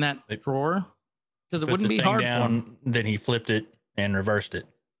in that drawer? Because it Put wouldn't the be thing hard for down, him. then he flipped it and reversed it.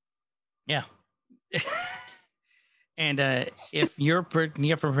 Yeah. And if you're bring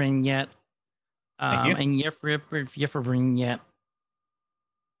yet, Thank you. and if bring yet,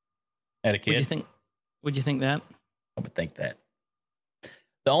 At a kid, would you think that? I would think that.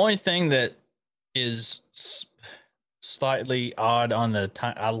 The only thing that is slightly odd on the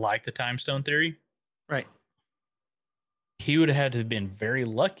time, I like the time stone theory. Right. He would have had to have been very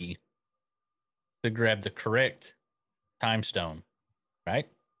lucky to grab the correct time stone, right?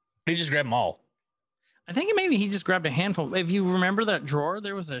 He just grabbed them all. I think maybe he just grabbed a handful. If you remember that drawer,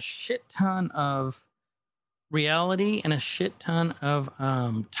 there was a shit ton of reality and a shit ton of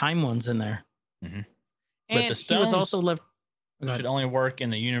time ones in there. Mhm. And But the he was stones also left. should only work in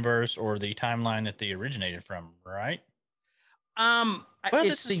the universe or the timeline that they originated from, right? Well,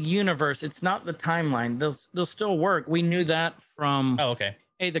 It's the universe. It's not the timeline. They'll still work. We knew that from Oh, okay.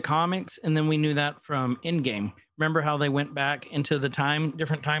 the comics, and then we knew that from Endgame. Remember how they went back into the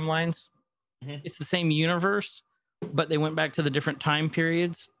different timelines? Mhm. It's the same universe, but they went back to the different time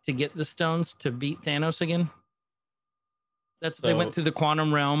periods to get the stones to beat Thanos again. They went So- through the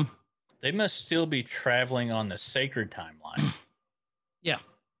quantum realm. They must still be traveling on the sacred timeline. Yeah.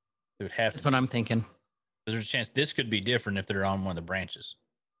 It would have That's to. what I'm thinking. There's a chance this could be different if they're on one of the branches.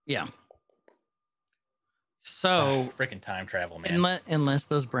 Yeah. So Freaking time travel, man. unless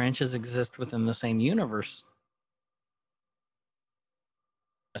those branches exist within the same universe.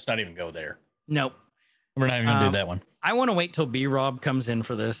 Let's not even go there. Nope. We're not even gonna do that one. I want to wait till B-Rob comes in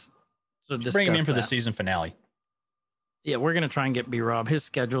for this. So Just bring him in for the that. season finale. Yeah, we're gonna try and get B-Rob. His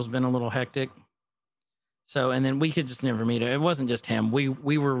schedule's been a little hectic. So, and then we could just never meet. It wasn't just him. We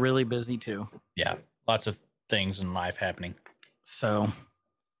were really busy too. Yeah, lots of things in life happening. So,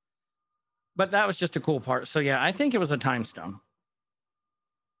 but that was just a cool part. So yeah, I think it was a time stone.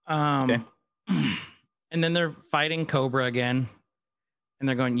 Okay. And then they're fighting Cobra again, and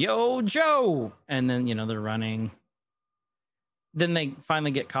they're going, "Yo, Joe!" And then they're running. Then they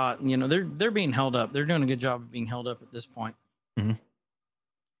finally get caught, and they're being held up. They're doing a good job of being held up at this point. Mhm.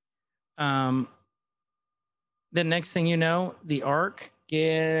 The next thing you know, the Ark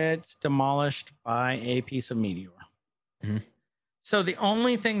gets demolished by a piece of meteor. Mhm. So the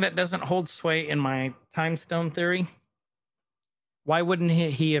only thing that doesn't hold sway in my time stone theory, why wouldn't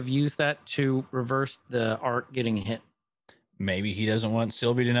he have used that to reverse the Ark getting hit? Maybe he doesn't want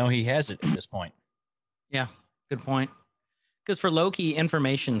Sylvie to know he has it at this point. Yeah, good point. Because for Loki,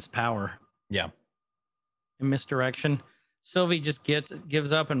 information's power. Yeah. In misdirection, Sylvie just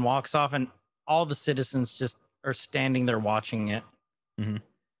gives up and walks off, and all the citizens just are standing there watching it. Mhm.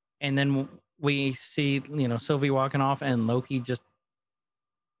 And then we see, Sylvie walking off and Loki just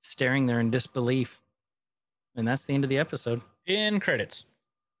staring there in disbelief. And that's the end of the episode. In credits.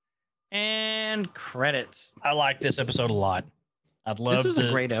 And credits. I like this episode a lot. I'd love This was a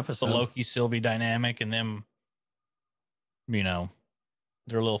great the episode. Loki Sylvie dynamic and them,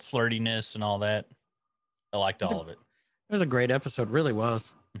 their little flirtiness and all that. I liked all of it. It was a great episode, really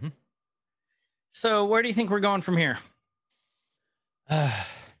was. Mhm. So where do you think we're going from here?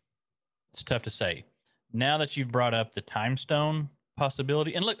 It's tough to say. Now that you've brought up the time stone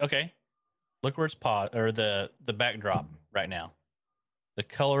possibility, and look where it's the backdrop right now. The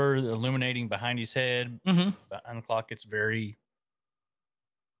color illuminating behind his head, Mm-hmm. behind the clock, it's very.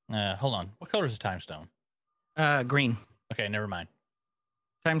 Hold on. What color is the time stone? Green. Okay, never mind.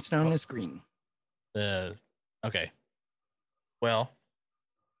 Time stone is green. Okay. Well,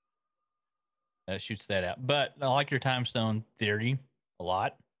 that shoots that out. But I like your time stone theory a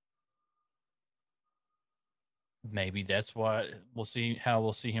lot. Maybe that's why we'll see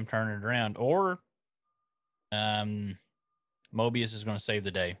him turn it around. Or Mobius is going to save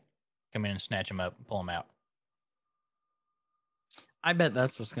the day. Come in and snatch him up and pull him out. I bet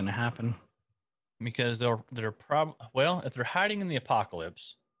that's what's going to happen. Because they're probably, if they're hiding in the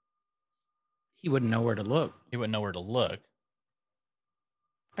apocalypse, He wouldn't know where to look. he wouldn't know where to look.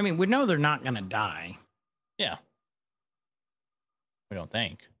 I mean, we know they're not going to die. Yeah. We don't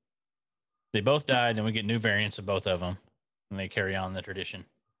think. They both died, then we get new variants of both of them. and they carry on the tradition.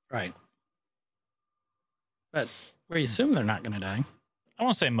 Right. But we assume they're not going to die. I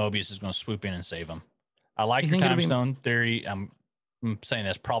want to say Mobius is going to swoop in and save them. I like You your think it'll time be- stone theory. I'm saying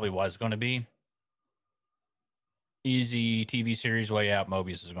that's probably what it's going to be. Easy TV series way out.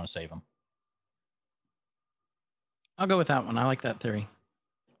 Mobius is going to save them. I'll go with that one. I like that theory.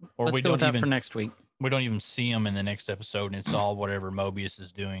 Or Let's we go don't with that even for next week. we don't even see him in the next episode, and it's all whatever Mobius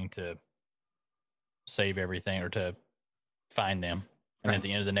is doing to save everything or to find them. And Right. at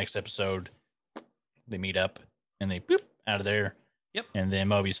the end of the next episode, they meet up and they boop out of there. Yep. And then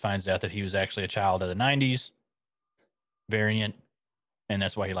Mobius finds out that he was actually a child of the 90s variant, and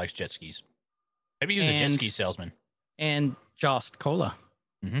that's why he likes jet skis. Maybe he was a jet And- ski salesman. And Jost Cola.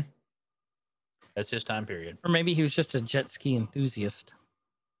 That's his time period. Or maybe he was just a jet ski enthusiast.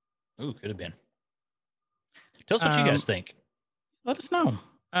 Ooh, could have been. Tell us what you guys think Let us know.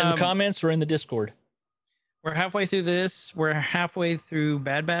 in the comments or in the Discord. We're halfway through this. We're halfway through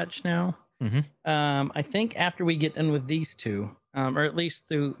Bad Batch now. I think after we get done with these two, or at least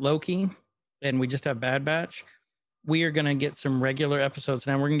through Loki, and we just have Bad Batch, we are going to get some regular episodes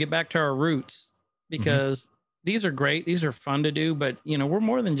now. We're going to get back to our roots because these are great. These are fun to do, but we're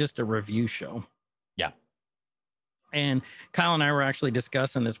more than just a review show. Yeah. And Kyle and I were actually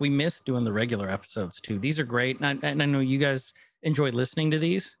discussing this. We miss doing the regular episodes too. These are great. And I know you guys enjoy listening to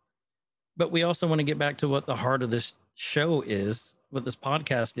these, but we also want to get back to what the heart of this show is, what this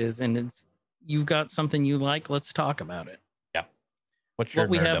podcast is. And it's, you've got something you like. Let's talk about it. Yeah. What's your What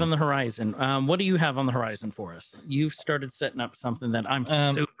we have nerdum? on the horizon. What do you have on the horizon for us? You've started setting up something that I'm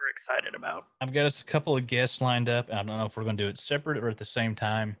super excited about. I've got us a couple of guests lined up. I don't know if we're going to do it separate or at the same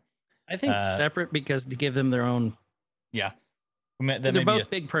time. I think separate because to give them their own. Yeah. They're both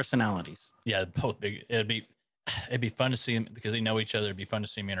big personalities. Yeah, both big. It'd be fun to see them because they know each other. It'd be fun to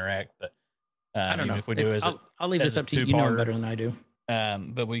see them interact. But I don't know if we do I'll leave this as a up to you. You know them two-parter. better than I do.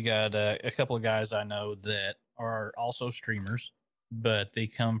 But we got a couple of guys I know that are also streamers, but they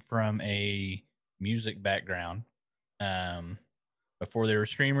come from a music background. Before they were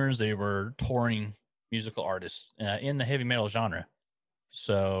streamers, they were touring musical artists in the heavy metal genre.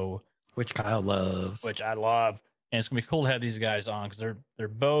 So, Which Kyle loves. which I love, and it's gonna be cool to have these guys on because they're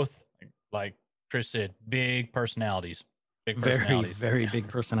both, like Chris said, big personalities. Big very, personalities. very big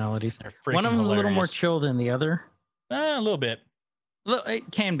personalities. They're One of freaking them's a little more hilarious. chill than the other. A little bit. Look,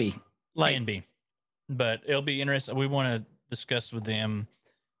 it can be. Can be, but it'll be interesting. We want to discuss with them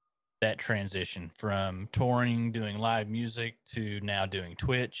that transition from touring, doing live music to now doing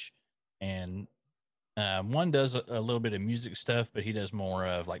Twitch. And one does a little bit of music stuff, but he does more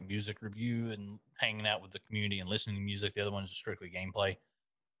of like music review and hanging out with the community and listening to music. The other one's strictly gameplay,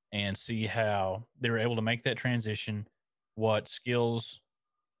 and see how they were able to make that transition, what skills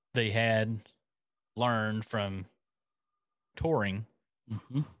they had learned from touring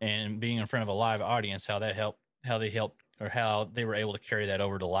Mhm. and being in front of a live audience, how they helped, or how they were able to carry that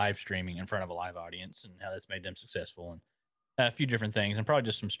over to live streaming in front of a live audience, and how that's made them successful, and a few different things, and probably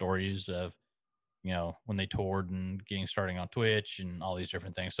just some stories of when they toured and getting starting on Twitch and all these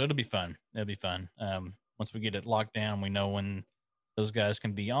different things. So it'll be fun. Once we get it locked down, we know when those guys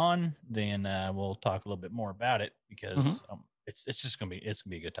can be on, then we'll talk a little bit more about it because it's just gonna be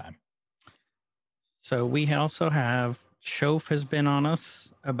a good time. So we also have Chof has been on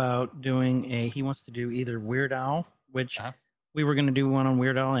us about doing he wants to do either Weird Al, which we were going to do one on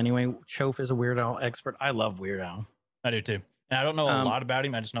Weird Al anyway. Chof is a Weird Al expert. I love Weird Al. I do too. And I don't know a lot about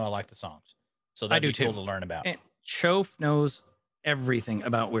him. I just know I like the songs. So that'd do be cool too. to learn about. And Chof knows everything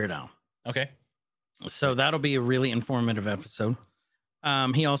about Weird Al. Okay. So that'll be a really informative episode.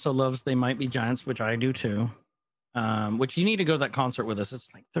 He also loves They Might Be Giants, which I do too. Which you need to go to that concert with us. It's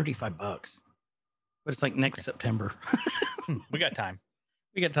like $35, but it's like next September. We got time.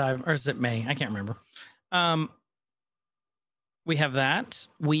 We got time, or is it May? I can't remember. We have that.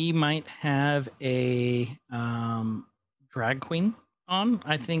 We might have a drag queen on.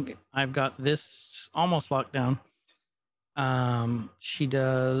 I think I've got this almost locked down. She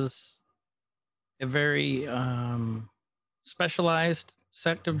does a very specialized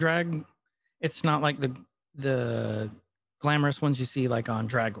sect of drag. It's not like the glamorous ones you see like on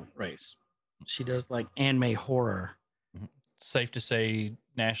Drag Race. She does like anime horror. Safe to say,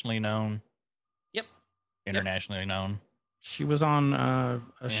 nationally known. Yep. Internationally known. She was on a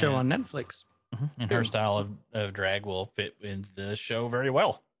show Yeah. on Netflix. And her style of drag will fit in the show very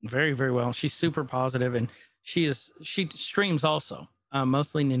well. Very, very well. She's super positive, and she streams also,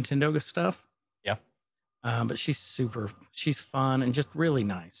 mostly Nintendo stuff. Yeah. But she's fun and just really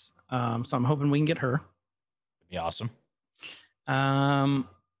nice. So I'm hoping we can get her. It'd be awesome.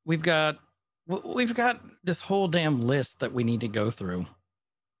 We've got we've got this whole damn list that we need to go through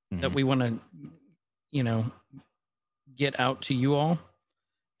that Mhm. we want to, you know, get out to you all.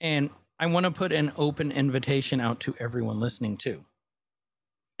 And I want to put an open invitation out to everyone listening too.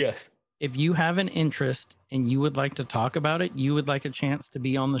 Yes. If you have an interest and you would like to talk about it, you would like a chance to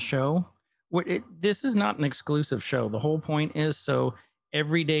be on the show. This is not an exclusive show. The whole point is so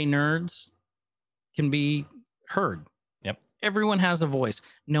everyday nerds can be heard. Yep. Everyone has a voice.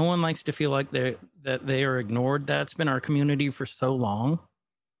 No one likes to feel like they are ignored. That's been our community for so long.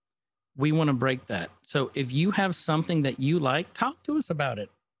 We want to break that. So if you have something that you like, talk to us about it.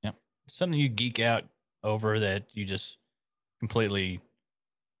 Yep. Something you geek out over that you just completely,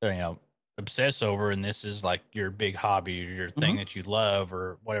 obsess over, and this is like your big hobby or your thing that you love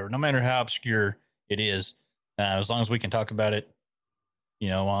or whatever. No matter how obscure it is, as long as we can talk about it,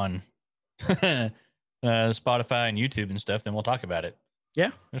 on Spotify and YouTube and stuff, then we'll talk about it.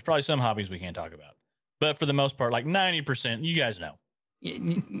 Yeah. There's probably some hobbies we can't talk about, but for the most part, like 90%, you guys know.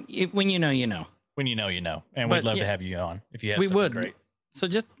 When you know, you know. When you know, you know. And But, we'd love yeah, to have you on if you have we something would. great. So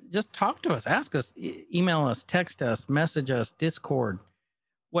just talk to us, ask us, email us, text us, message us, Discord,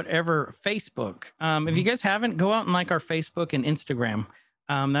 whatever, Facebook. If you guys haven't, go out and like our Facebook and Instagram.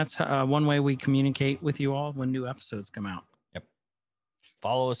 That's one way we communicate with you all when new episodes come out. Yep.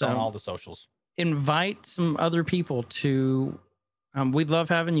 Follow us on So- all the socials. Invite some other people to. We'd love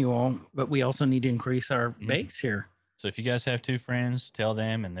having you all, but we also need to increase our base here. So if you guys have 2 friends, tell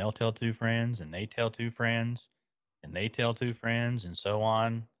them, and they'll tell 2 friends, and they tell 2 friends, and they tell 2 friends, and so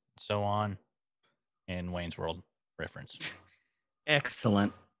on, and Wayne's World reference.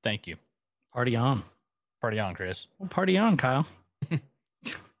 Excellent. Thank you. Party on. Party on, Chris. Well, party on, Kyle.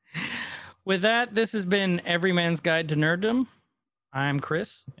 With that, this has been Every Man's Guide to Nerddom. I'm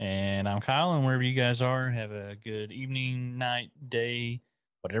Chris. And I'm Kyle, and wherever you guys are, have a good evening, night, day,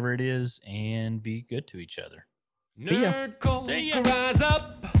 whatever it is, and be good to each other. See ya. Nerd culture See ya. rise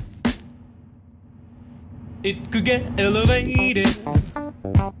up. It could get elevated.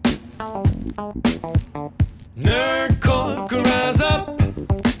 Nerd culture rise up.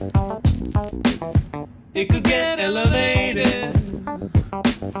 It could get elevated.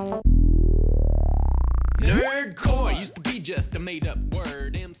 Nerdcore used to be just a made up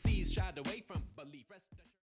word. MCs shied away from